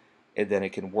 and then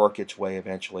it can work its way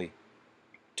eventually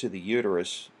to the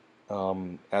uterus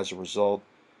as a result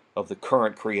of the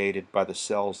current created by the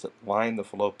cells that line the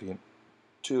fallopian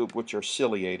tube, which are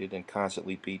ciliated and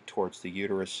constantly beat towards the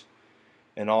uterus,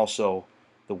 and also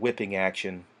the whipping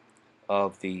action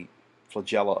of the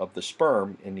flagella of the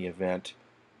sperm in the event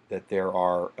that there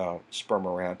are sperm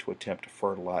around to attempt to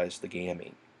fertilize the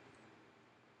gamete.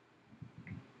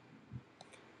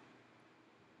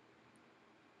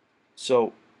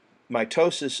 So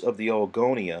mitosis of the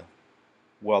oogonia,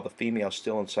 while the female is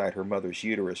still inside her mother's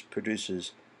uterus,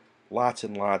 produces lots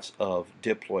and lots of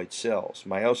diploid cells.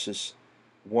 Meiosis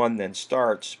I then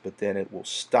starts, but then it will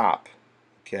stop.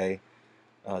 Okay,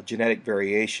 genetic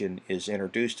variation is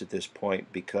introduced at this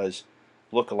point because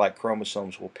look-alike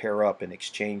chromosomes will pair up and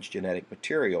exchange genetic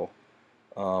material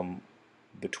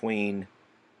between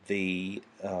the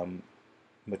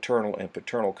maternal and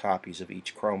paternal copies of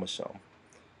each chromosome.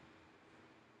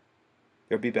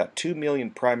 There will be about 2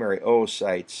 million primary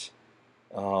oocytes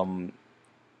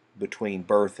between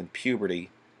birth and puberty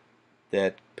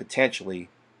that potentially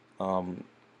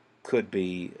could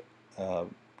be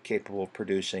capable of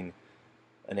producing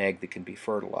an egg that can be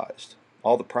fertilized.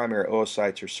 All the primary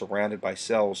oocytes are surrounded by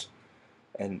cells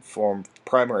and form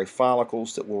primary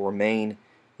follicles that will remain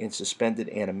in suspended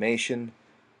animation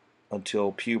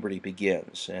until puberty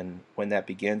begins, and when that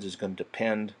begins is going to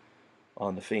depend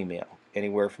on the female.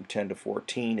 Anywhere from 10 to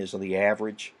 14 is the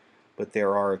average, but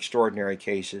there are extraordinary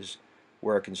cases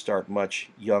where it can start much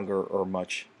younger or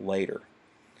much later.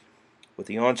 With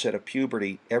the onset of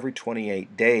puberty, every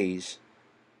 28 days,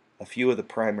 a few of the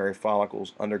primary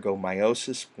follicles undergo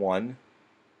meiosis I,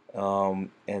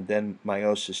 and then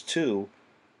meiosis II,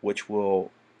 which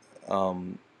will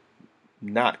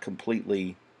not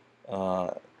completely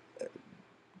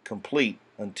complete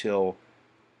until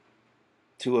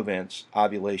two events,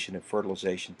 ovulation and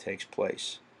fertilization, takes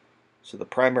place. So the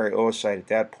primary oocyte at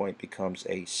that point becomes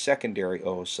a secondary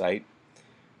oocyte.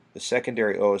 The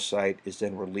secondary oocyte is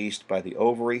then released by the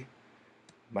ovary.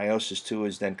 Meiosis II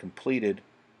is then completed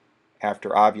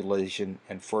after ovulation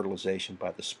and fertilization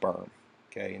by the sperm.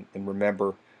 Okay, and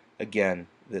remember again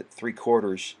that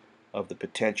 3/4 of the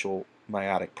potential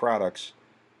meiotic products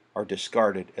are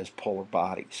discarded as polar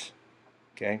bodies.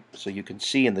 Okay, so you can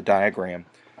see in the diagram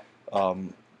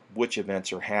which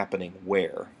events are happening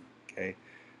where. Okay,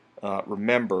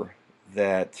 remember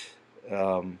that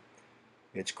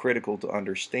it's critical to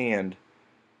understand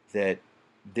that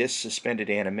this suspended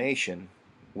animation,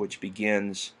 which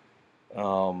begins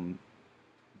from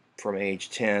age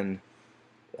 10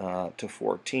 to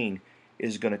 14,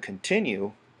 is going to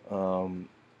continue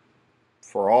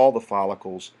for all the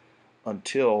follicles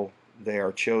until they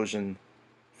are chosen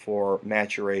for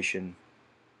maturation,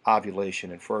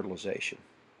 ovulation, and fertilization,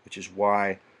 which is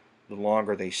why the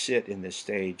longer they sit in this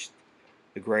stage,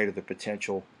 the greater the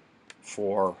potential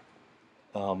for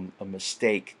a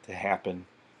mistake to happen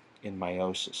in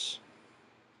meiosis.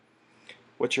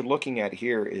 What you're looking at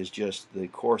here is just the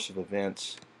course of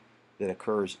events that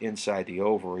occurs inside the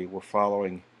ovary. We're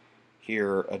following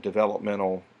here a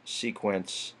developmental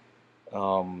sequence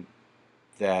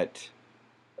that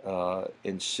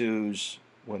ensues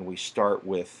when we start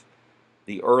with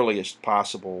the earliest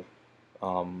possible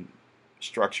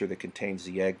structure that contains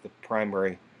the egg, the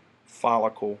primary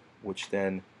follicle, which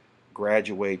then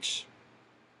graduates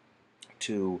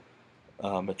to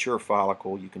mature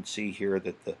follicle. You can see here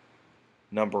that the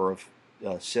number of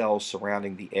cells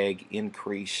surrounding the egg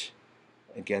increase.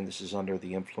 Again, this is under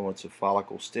the influence of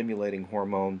follicle stimulating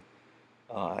hormone.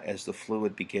 As the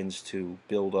fluid begins to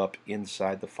build up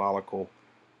inside the follicle,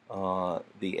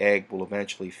 the egg will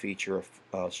eventually feature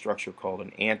a structure called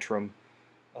an antrum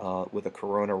with a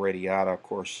corona radiata, of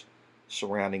course,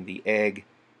 surrounding the egg,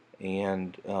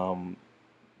 and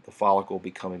the follicle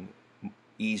becoming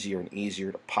easier and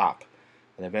easier to pop.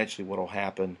 And eventually what will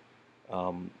happen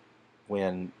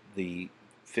when the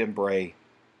fimbriae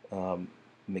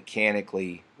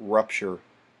mechanically rupture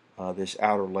this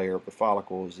outer layer of the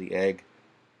follicle is the egg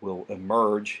will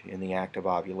emerge in the act of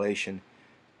ovulation,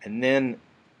 and then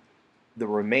the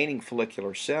remaining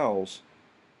follicular cells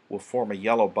will form a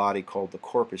yellow body called the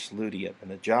corpus luteum. And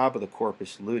the job of the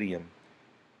corpus luteum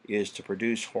is to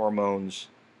produce hormones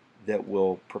that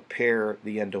will prepare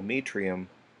the endometrium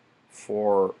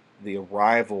for the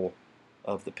arrival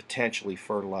of the potentially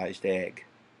fertilized egg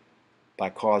by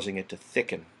causing it to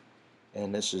thicken.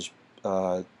 And this is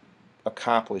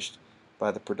accomplished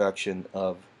by the production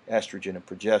of estrogen and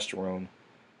progesterone,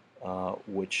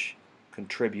 which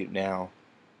contribute now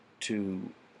to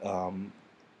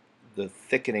the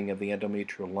thickening of the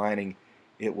endometrial lining.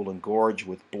 It will engorge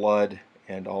with blood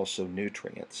and also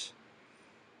nutrients.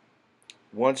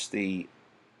 Once the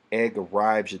egg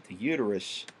arrives at the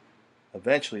uterus,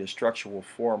 eventually a structure will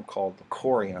form called the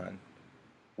chorion,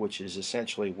 which is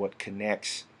essentially what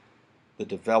connects the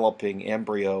developing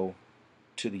embryo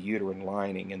to the uterine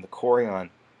lining. And the chorion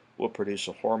will produce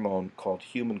a hormone called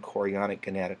human chorionic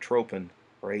gonadotropin,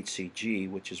 or HCG,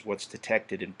 which is what's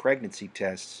detected in pregnancy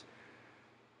tests,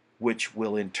 which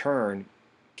will in turn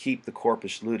keep the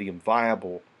corpus luteum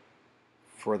viable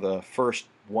for the first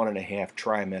 1.5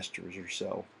 trimesters or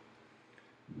so.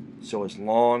 So as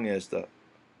long as the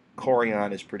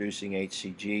chorion is producing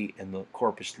HCG and the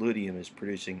corpus luteum is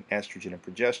producing estrogen and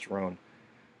progesterone,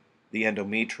 the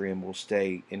endometrium will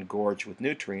stay engorged with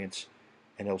nutrients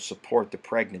and it'll support the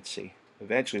pregnancy.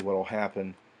 Eventually what will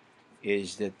happen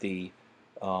is that the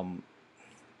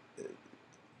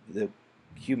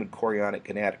human chorionic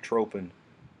gonadotropin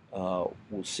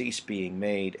will cease being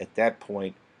made. At that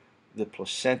point, the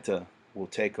placenta will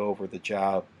take over the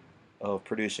job of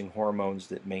producing hormones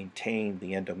that maintain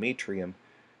the endometrium,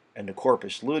 and the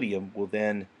corpus luteum will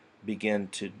then begin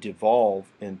to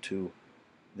devolve into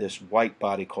this white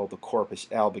body called the corpus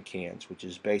albicans, which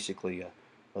is basically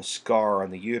a scar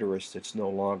on the uterus that's no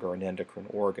longer an endocrine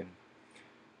organ.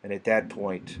 And at that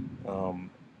point, the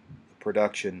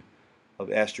production of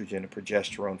estrogen and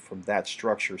progesterone from that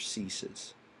structure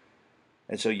ceases.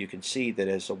 And so you can see that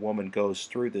as a woman goes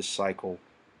through this cycle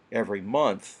every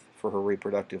month for her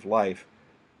reproductive life,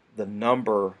 the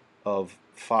number of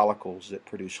follicles that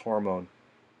produce hormone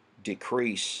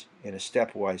decrease in a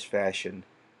stepwise fashion,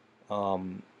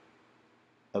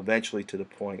 eventually to the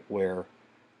point where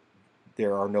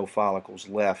there are no follicles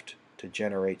left to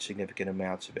generate significant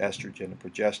amounts of estrogen and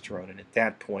progesterone. And at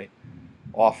that point,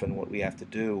 often what we have to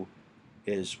do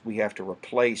is we have to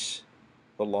replace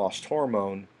the lost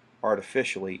hormone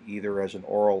artificially, either as an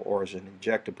oral or as an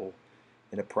injectable,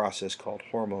 in a process called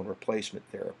hormone replacement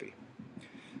therapy.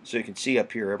 So you can see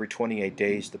up here, every 28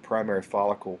 days the primary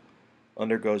follicle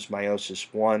undergoes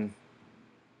meiosis 1,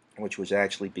 which was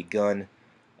actually begun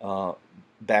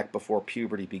back before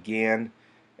puberty began,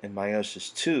 and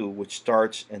meiosis 2, which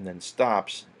starts and then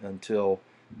stops until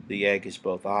the egg is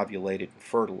both ovulated and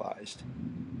fertilized.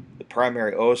 The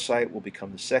primary oocyte will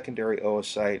become the secondary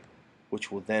oocyte,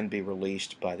 which will then be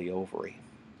released by the ovary.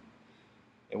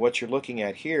 And what you're looking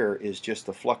at here is just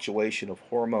the fluctuation of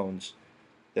hormones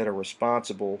that are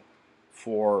responsible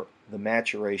for the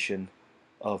maturation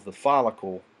of the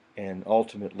follicle and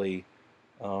ultimately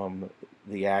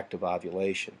the act of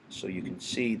ovulation. So you can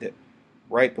see that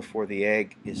right before the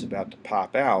egg is about to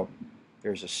pop out,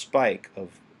 there's a spike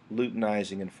of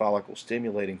luteinizing and follicle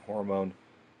stimulating hormone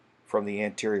from the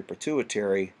anterior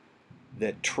pituitary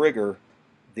that trigger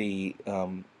the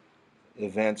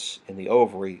events in the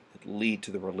ovary that lead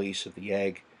to the release of the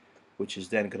egg, which is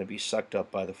then going to be sucked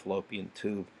up by the fallopian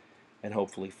tube and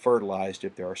hopefully fertilized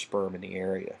if there are sperm in the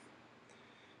area.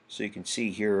 So you can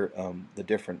see here the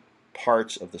different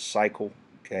parts of the cycle.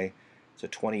 Okay, it's a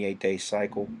 28-day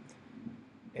cycle,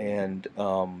 and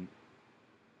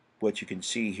what you can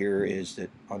see here is that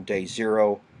on day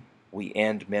 0 we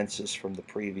end menses from the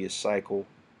previous cycle.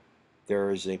 There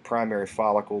is a primary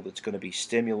follicle that's going to be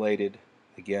stimulated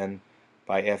again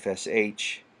by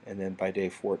FSH, and then by day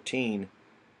 14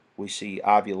 we see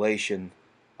ovulation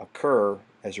occur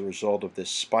as a result of this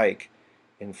spike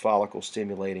in follicle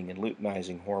stimulating and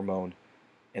luteinizing hormone,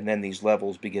 and then these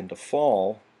levels begin to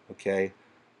fall, okay,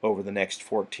 over the next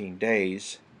 14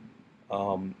 days.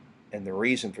 And the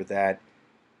reason for that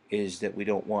is that we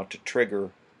don't want to trigger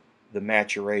the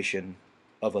maturation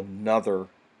of another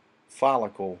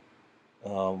follicle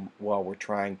while we're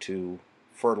trying to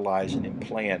fertilize and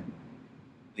implant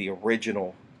the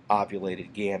original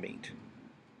ovulated gamete.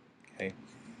 Okay.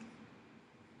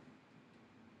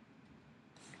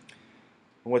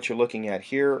 And what you're looking at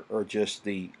here are just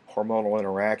the hormonal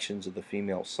interactions of the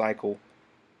female cycle.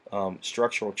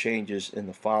 Structural changes in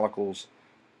the follicles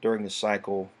during the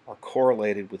cycle are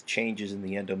correlated with changes in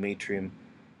the endometrium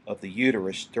of the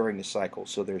uterus during the cycle.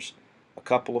 So there's a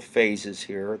couple of phases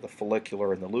here, the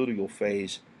follicular and the luteal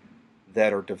phase,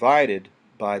 that are divided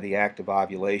by the act of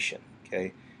ovulation.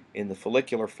 Okay? In the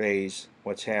follicular phase,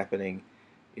 what's happening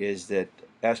is that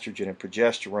estrogen and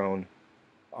progesterone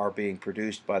are being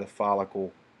produced by the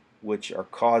follicle, which are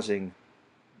causing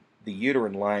the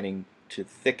uterine lining to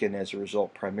thicken as a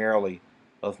result primarily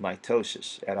of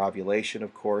mitosis. At ovulation,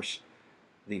 of course,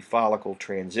 the follicle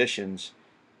transitions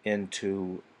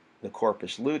into the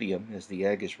corpus luteum as the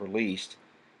egg is released,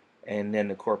 and then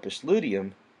the corpus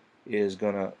luteum is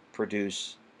going to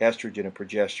produce estrogen and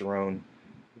progesterone,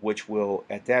 which will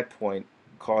at that point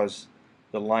cause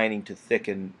the lining to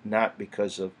thicken, not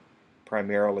because of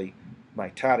primarily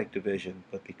mitotic division,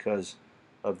 but because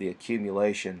of the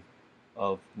accumulation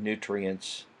of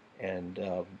nutrients and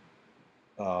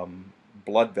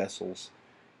blood vessels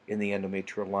in the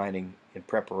endometrial lining in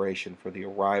preparation for the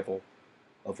arrival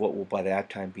of what will by that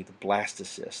time be the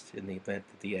blastocyst in the event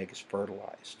that the egg is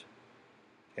fertilized.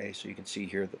 Okay, so you can see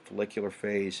here the follicular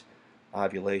phase,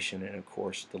 ovulation, and of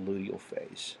course the luteal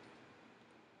phase.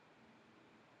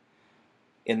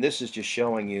 And this is just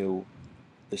showing you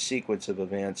the sequence of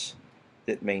events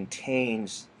that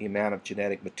maintains the amount of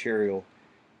genetic material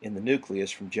in the nucleus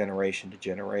from generation to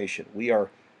generation. We are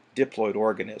diploid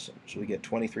organisms. We get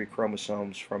 23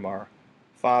 chromosomes from our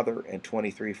father and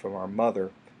 23 from our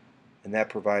mother, and that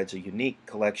provides a unique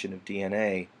collection of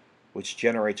DNA which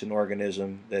generates an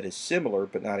organism that is similar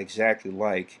but not exactly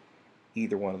like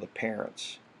either one of the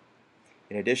parents.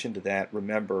 In addition to that,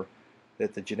 remember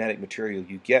that the genetic material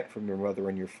you get from your mother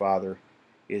and your father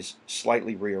is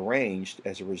slightly rearranged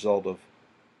as a result of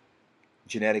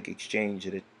genetic exchange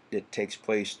that takes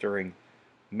place during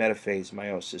metaphase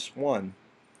meiosis I,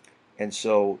 and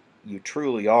so you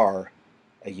truly are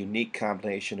a unique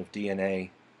combination of DNA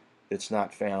that's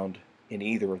not found in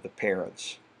either of the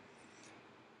parents.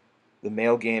 The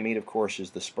male gamete, of course,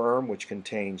 is the sperm, which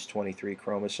contains 23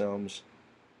 chromosomes,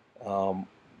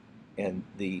 and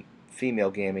the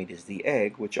female gamete is the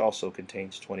egg, which also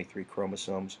contains 23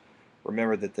 chromosomes.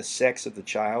 Remember that the sex of the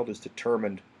child is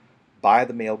determined by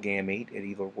the male gamete. It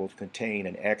either will contain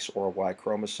an X or a Y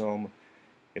chromosome.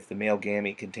 If the male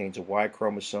gamete contains a Y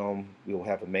chromosome, we will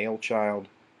have a male child.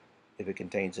 If it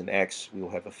contains an X, we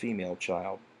will have a female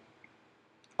child.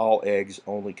 All eggs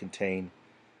only contain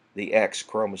the X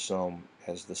chromosome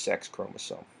as the sex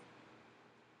chromosome.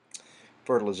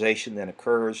 Fertilization then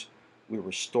occurs. We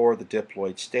restore the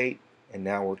diploid state, and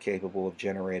now we're capable of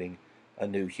generating a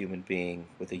new human being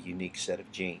with a unique set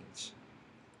of genes.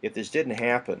 If this didn't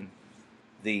happen,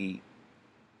 the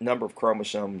number of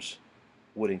chromosomes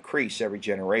would increase every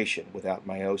generation without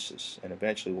meiosis, and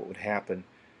eventually what would happen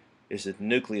is that the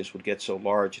nucleus would get so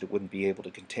large that it wouldn't be able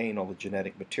to contain all the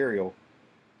genetic material,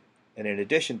 and in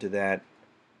addition to that,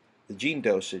 the gene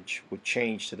dosage would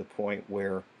change to the point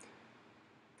where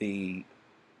the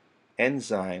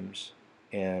enzymes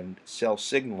and cell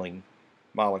signaling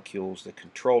molecules that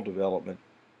control development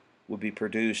would be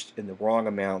produced in the wrong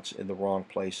amounts in the wrong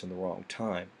place in the wrong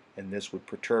time, and this would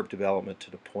perturb development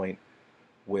to the point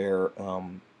where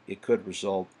it could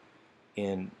result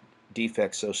in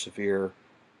defects so severe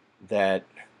that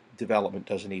development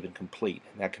doesn't even complete,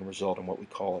 and that can result in what we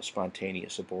call a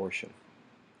spontaneous abortion.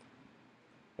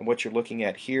 And what you're looking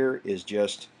at here is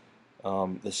just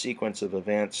the sequence of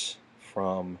events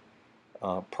from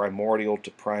primordial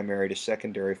to primary to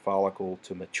secondary follicle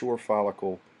to mature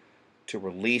follicle to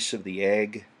release of the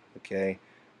egg. Okay,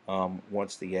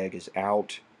 once the egg is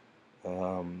out,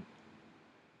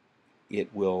 it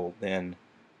will then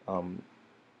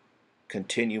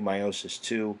continue meiosis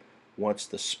 2. Once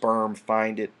the sperm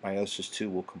find it, meiosis 2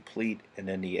 will complete, and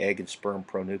then the egg and sperm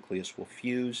pronucleus will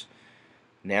fuse.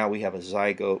 Now we have a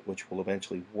zygote which will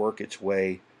eventually work its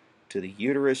way to the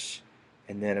uterus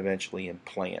and then eventually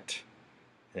implant.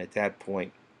 And at that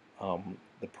point,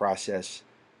 the process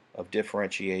of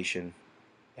differentiation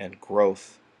and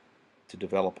growth to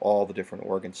develop all the different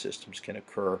organ systems can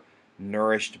occur,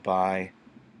 nourished by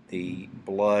the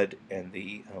blood and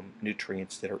the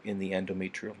nutrients that are in the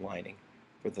endometrial lining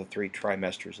for the 3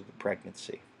 trimesters of the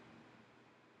pregnancy.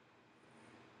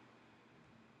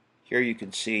 Here you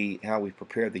can see how we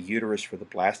prepare the uterus for the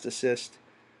blastocyst.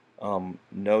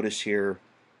 Notice here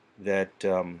that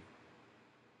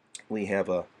we have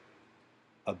a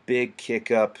big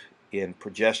kick up in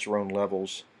progesterone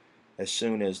levels as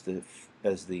soon as the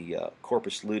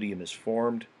corpus luteum is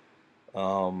formed.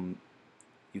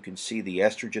 You can see the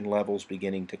estrogen levels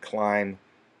beginning to climb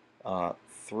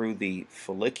through the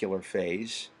follicular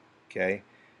phase. Okay,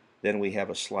 then we have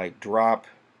a slight drop,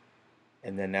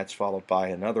 and then that's followed by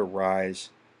another rise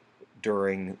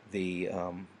during the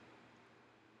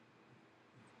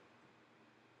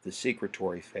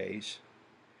secretory phase.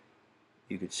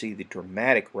 You could see the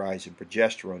dramatic rise in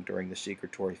progesterone during the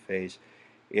secretory phase.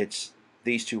 It's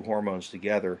these 2 hormones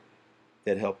together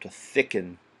that help to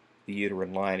thicken the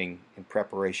uterine lining in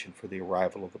preparation for the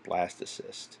arrival of the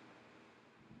blastocyst.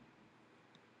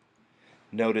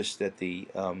 Notice that the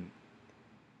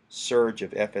surge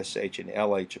of FSH and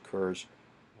LH occurs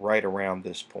right around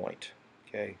this point.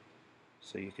 Okay,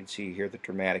 so you can see here the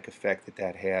dramatic effect that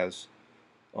that has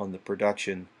on the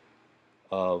production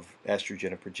of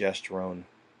estrogen and progesterone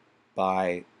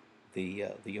by the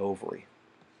ovary.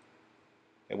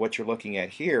 And what you're looking at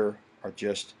here are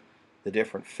just the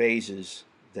different phases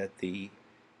that the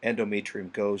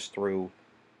endometrium goes through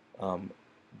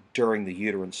during the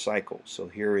uterine cycle. So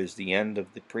here is the end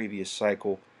of the previous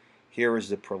cycle. Here is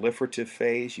the proliferative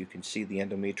phase. You can see the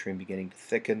endometrium beginning to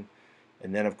thicken,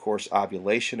 and then of course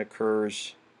ovulation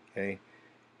occurs. Okay,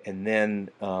 and then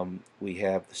we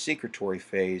have the secretory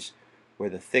phase, where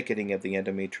the thickening of the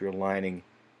endometrial lining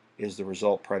is the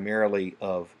result primarily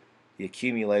of the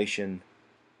accumulation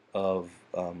of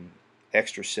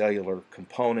extracellular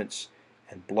components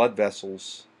and blood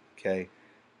vessels. Okay,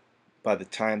 by the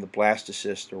time the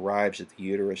blastocyst arrives at the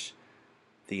uterus,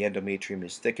 the endometrium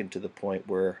is thickened to the point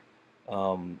where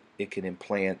it can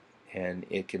implant and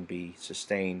it can be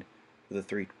sustained for the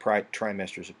 3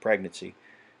 trimesters of pregnancy.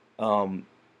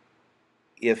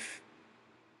 If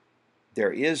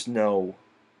there is no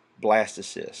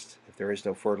blastocyst, if there is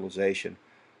no fertilization,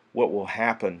 what will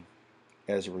happen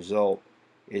as a result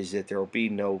is that there will be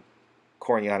no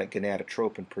chorionic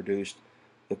gonadotropin produced.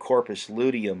 The corpus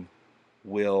luteum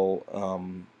will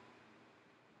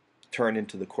turn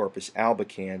into the corpus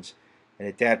albicans, and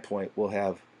at that point we'll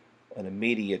have an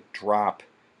immediate drop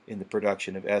in the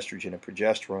production of estrogen and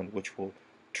progesterone, which will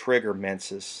trigger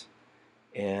menses,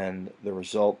 and the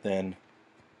result then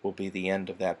will be the end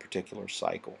of that particular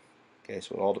cycle. Okay,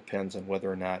 so it all depends on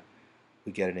whether or not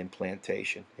we get an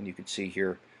implantation. And you can see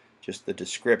here just the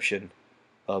description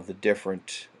of the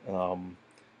different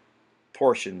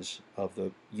portions of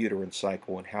the uterine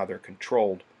cycle and how they're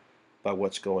controlled by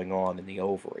what's going on in the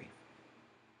ovary.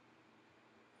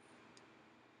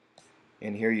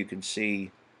 And here you can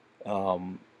see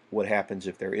what happens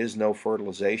if there is no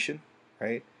fertilization,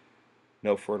 right?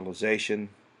 No fertilization.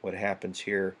 What happens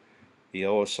here? The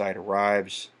oocyte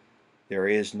arrives. There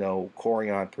is no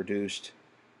chorion produced.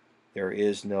 There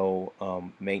is no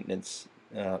maintenance.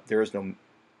 There is no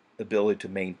ability to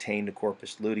maintain the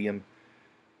corpus luteum.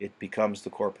 It becomes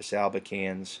the corpus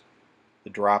albicans.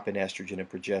 The drop in estrogen and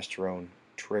progesterone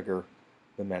trigger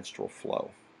the menstrual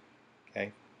flow.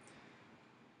 Okay.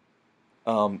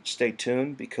 Stay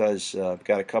tuned, because I've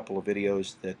got a couple of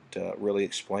videos that really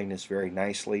explain this very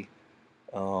nicely.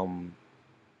 And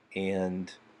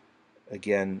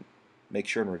again, make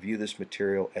sure and review this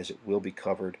material, as it will be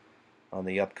covered on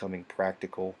the upcoming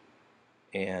practical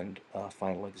and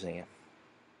final exam.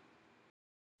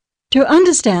 To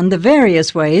understand the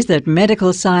various ways that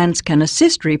medical science can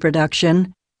assist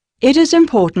reproduction, It is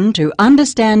important to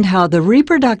understand how the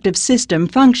reproductive system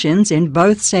functions in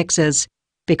both sexes,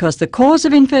 because the cause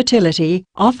of infertility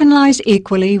often lies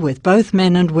equally with both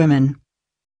men and women.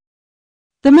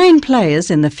 The main players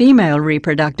in the female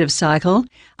reproductive cycle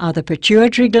are the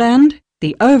pituitary gland,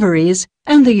 the ovaries,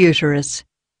 and the uterus.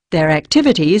 Their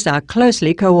activities are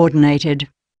closely coordinated.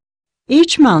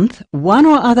 Each month, one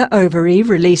or other ovary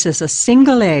releases a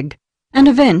single egg, an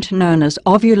event known as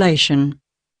ovulation.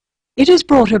 It is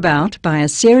brought about by a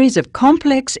series of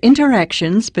complex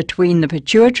interactions between the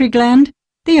pituitary gland,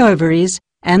 the ovaries,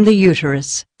 and the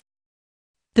uterus.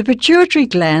 The pituitary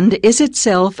gland is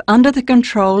itself under the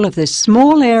control of this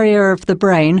small area of the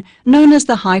brain known as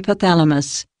the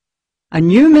hypothalamus. A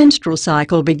new menstrual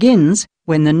cycle begins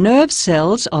when the nerve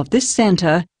cells of this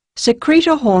center secrete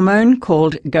a hormone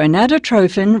called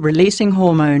gonadotrophin-releasing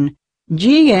hormone,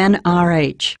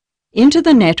 GnRH, into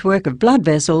the network of blood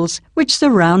vessels which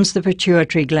surrounds the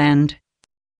pituitary gland.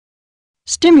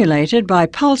 Stimulated by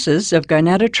pulses of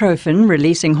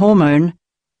gonadotrophin-releasing hormone,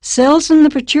 cells in the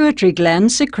pituitary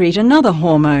gland secrete another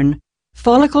hormone,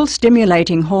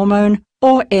 follicle-stimulating hormone,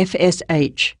 or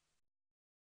FSH.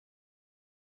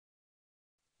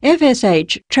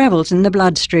 FSH travels in the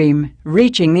bloodstream,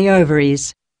 reaching the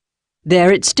ovaries.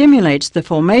 There it stimulates the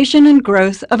formation and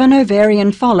growth of an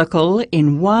ovarian follicle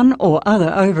in one or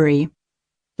other ovary.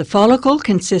 The follicle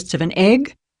consists of an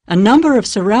egg, a number of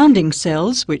surrounding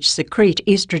cells which secrete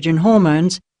estrogen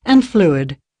hormones, and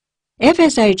fluid.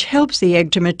 FSH helps the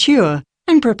egg to mature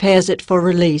and prepares it for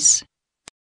release.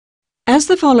 As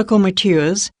the follicle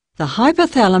matures, the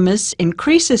hypothalamus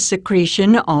increases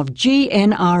secretion of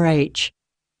GnRH.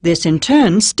 This in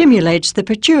turn stimulates the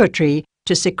pituitary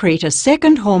to secrete a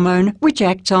second hormone which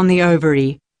acts on the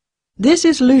ovary. This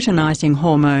is luteinizing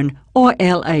hormone, or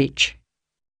LH.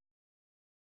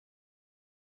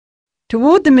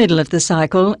 Toward the middle of the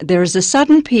cycle, there is a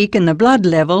sudden peak in the blood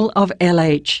level of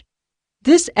LH.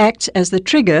 This acts as the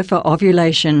trigger for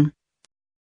ovulation.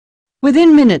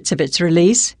 Within minutes of its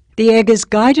release, the egg is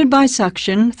guided by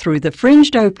suction through the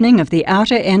fringed opening of the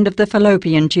outer end of the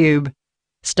fallopian tube,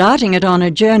 starting it on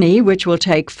a journey which will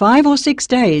take 5 or 6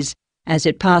 days as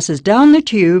it passes down the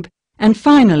tube and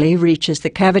finally reaches the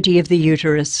cavity of the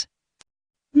uterus.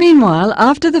 Meanwhile,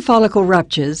 after the follicle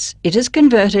ruptures, it is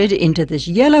converted into this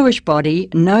yellowish body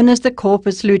known as the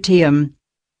corpus luteum.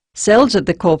 Cells at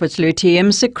the corpus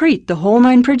luteum secrete the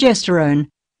hormone progesterone,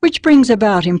 which brings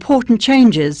about important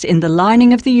changes in the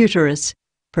lining of the uterus,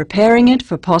 preparing it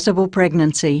for possible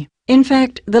pregnancy. In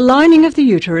fact, the lining of the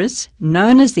uterus,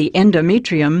 known as the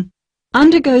endometrium,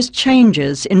 undergoes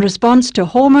changes in response to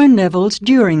hormone levels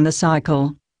during the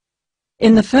cycle.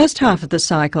 In the first half of the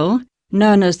cycle,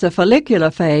 known as the follicular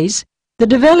phase, the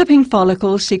developing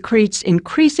follicle secretes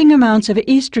increasing amounts of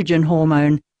estrogen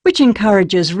hormone, which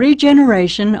encourages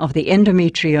regeneration of the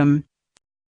endometrium.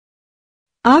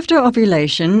 After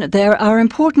ovulation, there are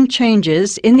important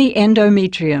changes in the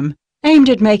endometrium, aimed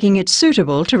at making it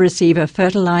suitable to receive a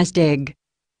fertilized egg.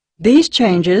 These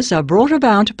changes are brought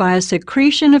about by a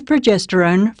secretion of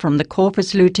progesterone from the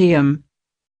corpus luteum.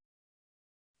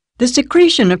 The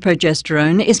secretion of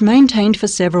progesterone is maintained for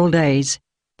several days,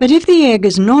 but if the egg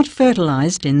is not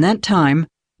fertilized in that time,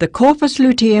 the corpus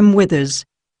luteum withers,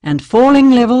 and falling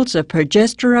levels of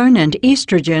progesterone and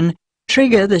estrogen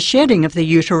trigger the shedding of the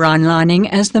uterine lining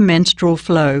as the menstrual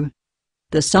flow.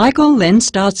 The cycle then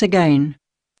starts again.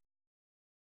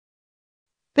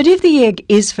 But if the egg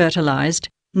is fertilized,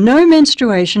 no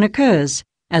menstruation occurs,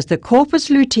 as the corpus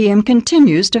luteum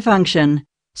continues to function,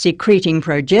 secreting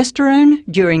progesterone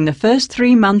during the first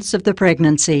 3 months of the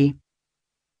pregnancy.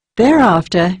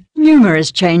 Thereafter,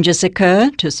 numerous changes occur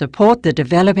to support the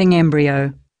developing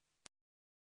embryo.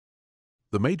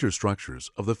 The major structures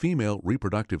of the female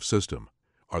reproductive system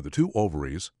are the 2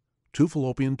 ovaries, 2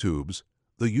 fallopian tubes,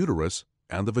 the uterus,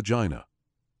 and the vagina.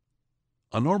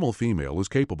 A normal female is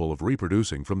capable of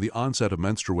reproducing from the onset of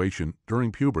menstruation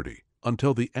during puberty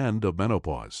until the end of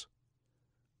menopause.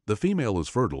 The female is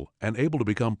fertile and able to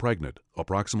become pregnant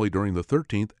approximately during the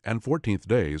 13th and 14th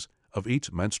days of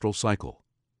each menstrual cycle.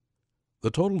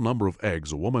 The total number of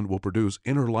eggs a woman will produce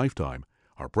in her lifetime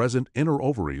are present in her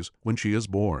ovaries when she is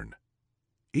born.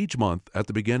 Each month at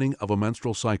the beginning of a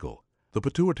menstrual cycle, the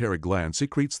pituitary gland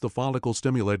secretes the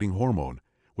follicle-stimulating hormone,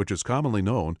 which is commonly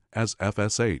known as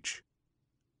FSH.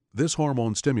 This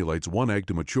hormone stimulates one egg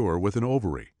to mature with an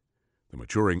ovary. The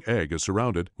maturing egg is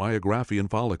surrounded by a Graafian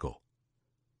follicle.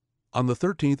 On the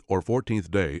 13th or 14th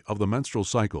day of the menstrual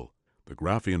cycle, the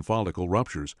Graafian follicle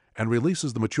ruptures and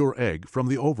releases the mature egg from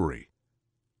the ovary.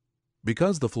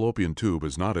 Because the fallopian tube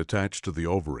is not attached to the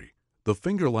ovary, the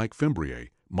finger-like fimbriae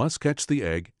must catch the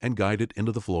egg and guide it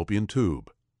into the fallopian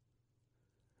tube.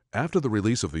 After the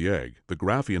release of the egg, the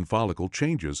Graafian follicle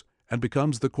changes and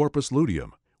becomes the corpus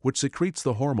luteum, which secretes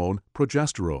the hormone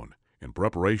progesterone in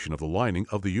preparation of the lining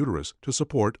of the uterus to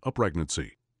support a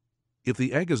pregnancy. If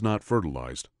the egg is not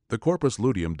fertilized, the corpus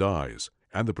luteum dies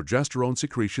and the progesterone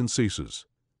secretion ceases.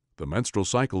 The menstrual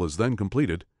cycle is then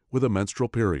completed with a menstrual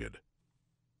period.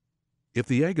 If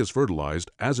the egg is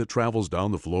fertilized as it travels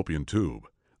down the fallopian tube,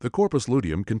 the corpus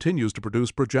luteum continues to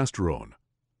produce progesterone.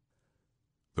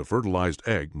 The fertilized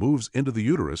egg moves into the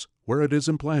uterus where it is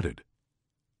implanted.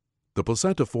 The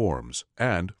placenta forms,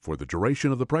 and, for the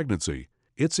duration of the pregnancy,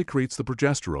 it secretes the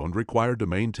progesterone required to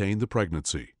maintain the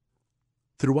pregnancy.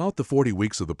 Throughout the 40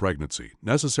 weeks of the pregnancy,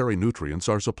 necessary nutrients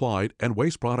are supplied and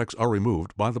waste products are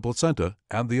removed by the placenta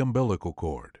and the umbilical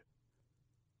cord.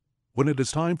 When it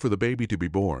is time for the baby to be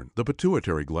born, the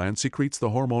pituitary gland secretes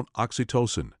the hormone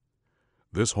oxytocin.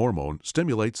 This hormone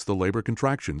stimulates the labor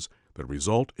contractions that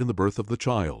result in the birth of the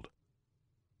child.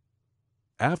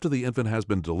 After the infant has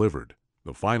been delivered,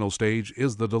 the final stage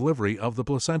is the delivery of the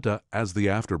placenta as the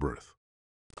afterbirth.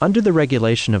 Under the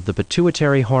regulation of the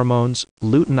pituitary hormones,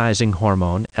 luteinizing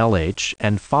hormone, LH,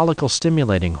 and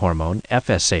follicle-stimulating hormone,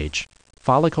 FSH,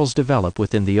 follicles develop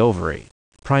within the ovary.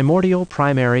 Primordial,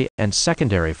 primary, and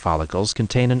secondary follicles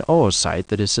contain an oocyte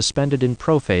that is suspended in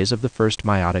prophase of the first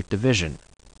meiotic division.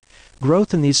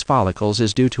 Growth in these follicles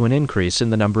is due to an increase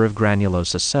in the number of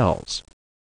granulosa cells.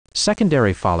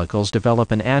 Secondary follicles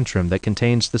develop an antrum that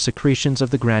contains the secretions of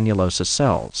the granulosa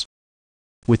cells.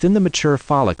 Within the mature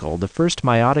follicle, the first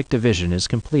meiotic division is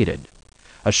completed.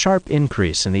 A sharp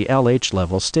increase in the LH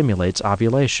level stimulates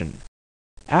ovulation.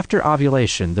 After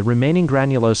ovulation, the remaining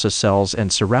granulosa cells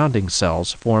and surrounding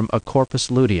cells form a corpus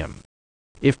luteum.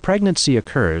 If pregnancy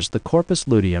occurs, the corpus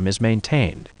luteum is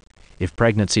maintained. If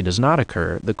pregnancy does not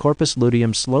occur, the corpus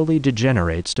luteum slowly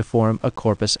degenerates to form a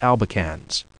corpus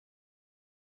albicans.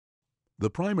 The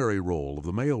primary role of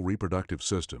the male reproductive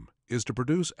system is to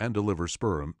produce and deliver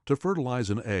sperm to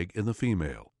fertilize an egg in the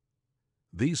female.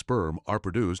 These sperm are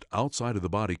produced outside of the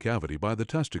body cavity by the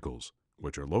testicles,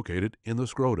 which are located in the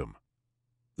scrotum.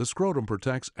 The scrotum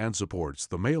protects and supports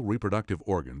the male reproductive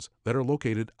organs that are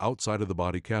located outside of the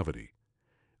body cavity.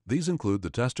 These include the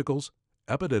testicles,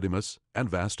 epididymis, and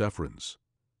vas deferens.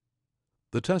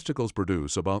 The testicles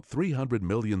produce about 300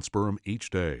 million sperm each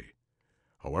day.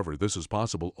 However, this is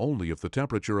possible only if the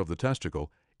temperature of the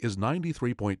testicle is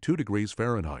 93.2 degrees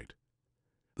Fahrenheit.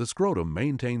 The scrotum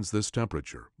maintains this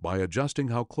temperature by adjusting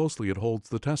how closely it holds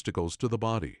the testicles to the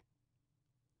body.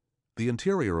 The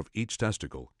interior of each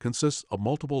testicle consists of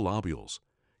multiple lobules,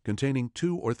 containing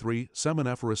 2 or 3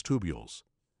 seminiferous tubules.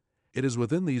 It is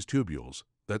within these tubules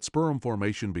that sperm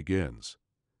formation begins.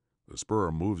 The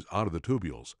sperm moves out of the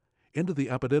tubules into the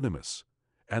epididymis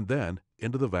and then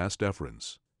into the vas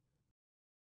deferens.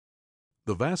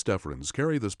 The vas deferens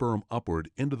carry the sperm upward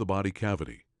into the body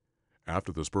cavity.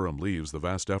 After the sperm leaves the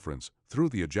vas deferens through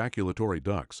the ejaculatory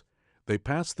ducts, they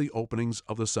pass the openings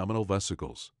of the seminal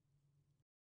vesicles.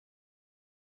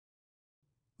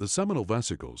 The seminal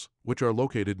vesicles, which are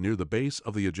located near the base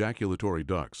of the ejaculatory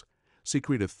ducts,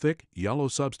 secrete a thick yellow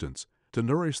substance to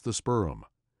nourish the sperm.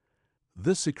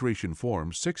 This secretion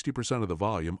forms 60% of the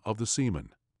volume of the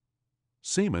semen.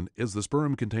 Semen is the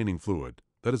sperm-containing fluid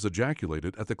that is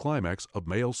ejaculated at the climax of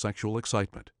male sexual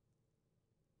excitement.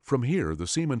 From here, the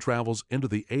semen travels into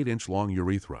the 8-inch long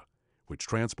urethra, which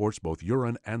transports both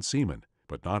urine and semen,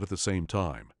 but not at the same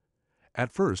time.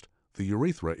 At first, the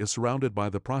urethra is surrounded by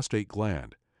the prostate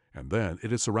gland, and then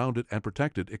it is surrounded and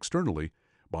protected externally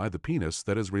by the penis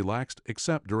that is relaxed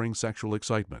except during sexual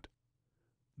excitement.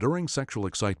 During sexual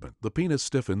excitement, the penis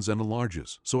stiffens and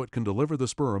enlarges so it can deliver the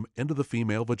sperm into the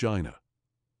female vagina.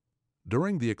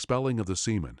 During the expelling of the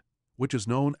semen, which is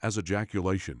known as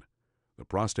ejaculation, the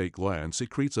prostate gland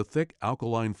secretes a thick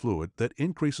alkaline fluid that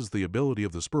increases the ability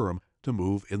of the sperm to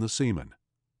move in the semen.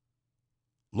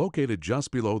 Located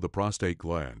just below the prostate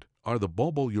gland are the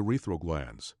bulbourethral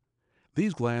glands.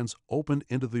 These glands open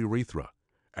into the urethra,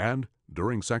 and,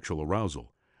 during sexual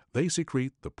arousal, they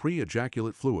secrete the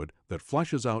pre-ejaculate fluid that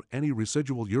flushes out any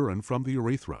residual urine from the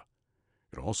urethra.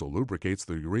 It also lubricates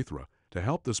the urethra to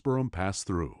help the sperm pass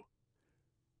through.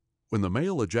 When the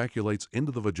male ejaculates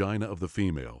into the vagina of the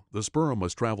female, the sperm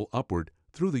must travel upward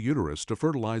through the uterus to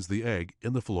fertilize the egg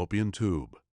in the fallopian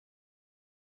tube.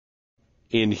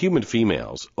 In human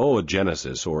females,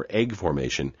 oogenesis, or egg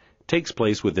formation, takes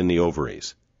place within the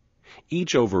ovaries.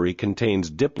 Each ovary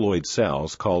contains diploid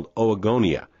cells called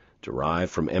oogonia,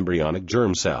 derived from embryonic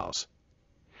germ cells.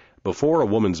 Before a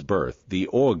woman's birth, the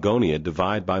oogonia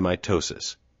divide by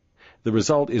mitosis. The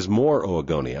result is more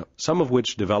oogonia, some of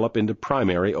which develop into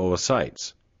primary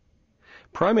oocytes.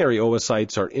 Primary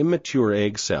oocytes are immature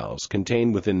egg cells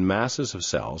contained within masses of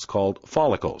cells called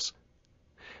follicles.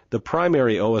 The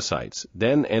primary oocytes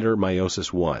then enter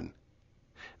meiosis I.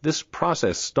 This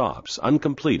process stops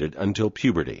uncompleted until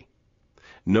puberty.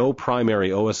 No primary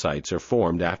oocytes are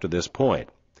formed after this point.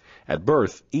 At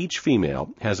birth, each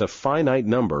female has a finite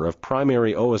number of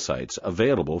primary oocytes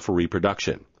available for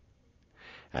reproduction.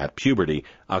 At puberty,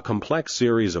 a complex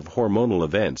series of hormonal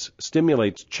events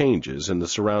stimulates changes in the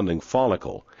surrounding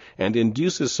follicle and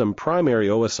induces some primary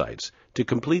oocytes to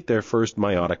complete their first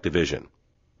meiotic division.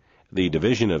 The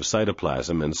division of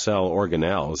cytoplasm and cell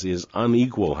organelles is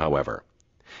unequal, however.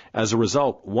 As a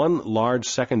result, one large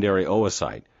secondary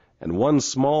oocyte and one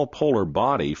small polar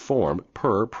body form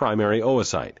per primary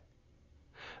oocyte.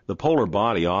 The polar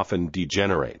body often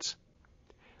degenerates.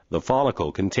 The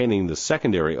follicle containing the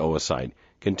secondary oocyte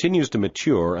continues to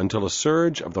mature until a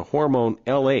surge of the hormone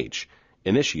LH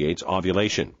initiates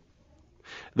ovulation.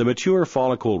 The mature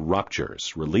follicle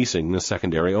ruptures, releasing the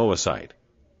secondary oocyte.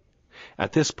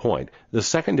 At this point, the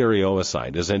secondary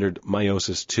oocyte has entered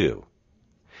meiosis II.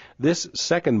 This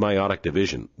second meiotic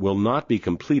division will not be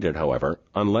completed, however,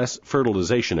 unless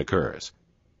fertilization occurs.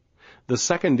 The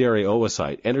secondary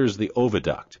oocyte enters the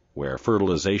oviduct, where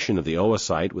fertilization of the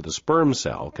oocyte with a sperm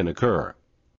cell can occur.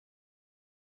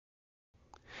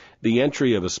 The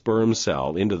entry of a sperm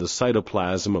cell into the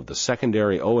cytoplasm of the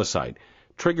secondary oocyte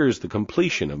triggers the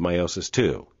completion of meiosis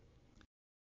II.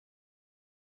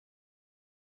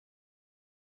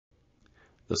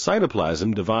 The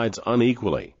cytoplasm divides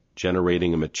unequally,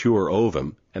 generating a mature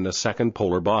ovum and a second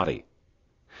polar body.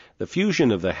 The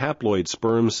fusion of the haploid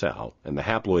sperm cell and the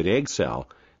haploid egg cell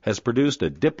has produced a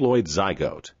diploid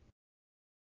zygote.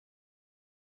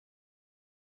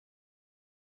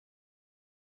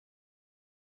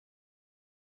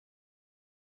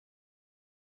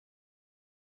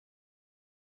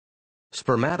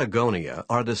 Spermatogonia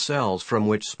are the cells from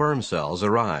which sperm cells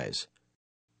arise.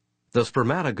 The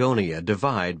spermatogonia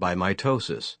divide by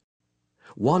mitosis.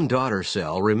 One daughter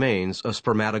cell remains a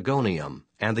spermatogonium,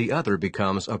 and the other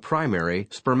becomes a primary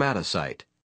spermatocyte.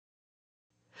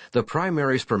 The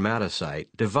primary spermatocyte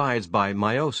divides by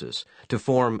meiosis to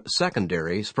form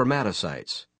secondary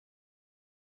spermatocytes.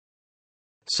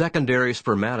 Secondary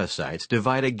spermatocytes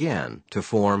divide again to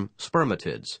form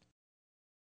spermatids.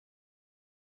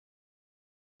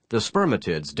 The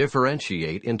spermatids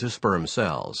differentiate into sperm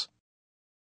cells.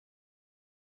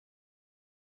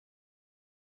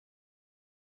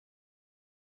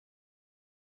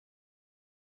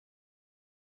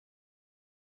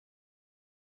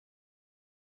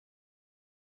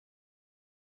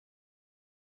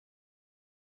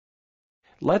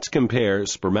 Let's compare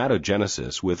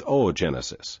spermatogenesis with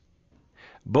oogenesis.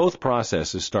 Both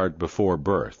processes start before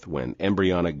birth, when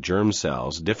embryonic germ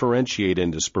cells differentiate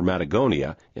into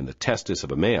spermatogonia in the testis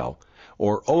of a male,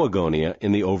 or oogonia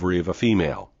in the ovary of a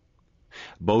female.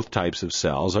 Both types of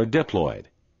cells are diploid.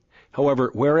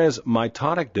 However, whereas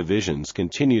mitotic divisions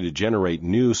continue to generate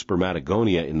new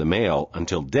spermatogonia in the male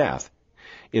until death,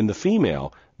 in the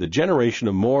female, the generation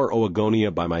of more oogonia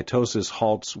by mitosis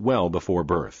halts well before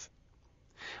birth.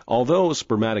 Although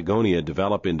spermatogonia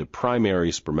develop into primary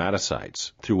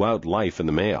spermatocytes throughout life in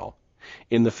the male,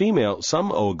 in the female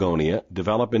some oogonia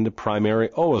develop into primary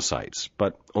oocytes,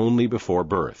 but only before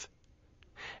birth.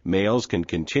 Males can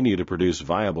continue to produce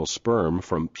viable sperm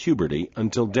from puberty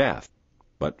until death,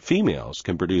 but females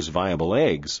can produce viable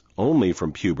eggs only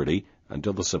from puberty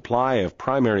until the supply of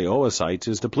primary oocytes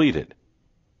is depleted.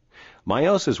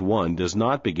 Meiosis I does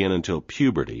not begin until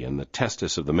puberty in the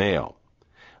testis of the male.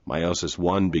 Meiosis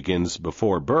I begins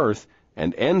before birth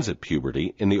and ends at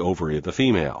puberty in the ovary of the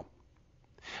female.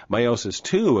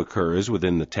 Meiosis II occurs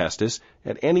within the testis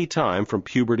at any time from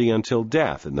puberty until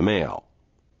death in the male.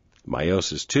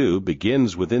 Meiosis II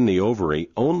begins within the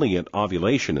ovary only at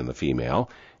ovulation in the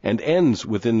female and ends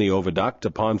within the oviduct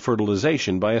upon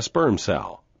fertilization by a sperm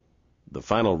cell. The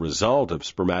final result of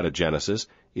spermatogenesis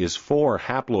is 4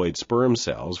 haploid sperm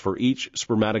cells for each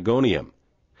spermatogonium.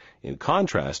 In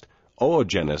contrast,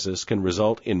 oogenesis can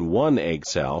result in 1 egg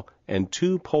cell and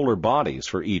 2 polar bodies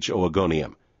for each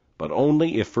oogonium, but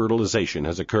only if fertilization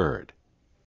has occurred.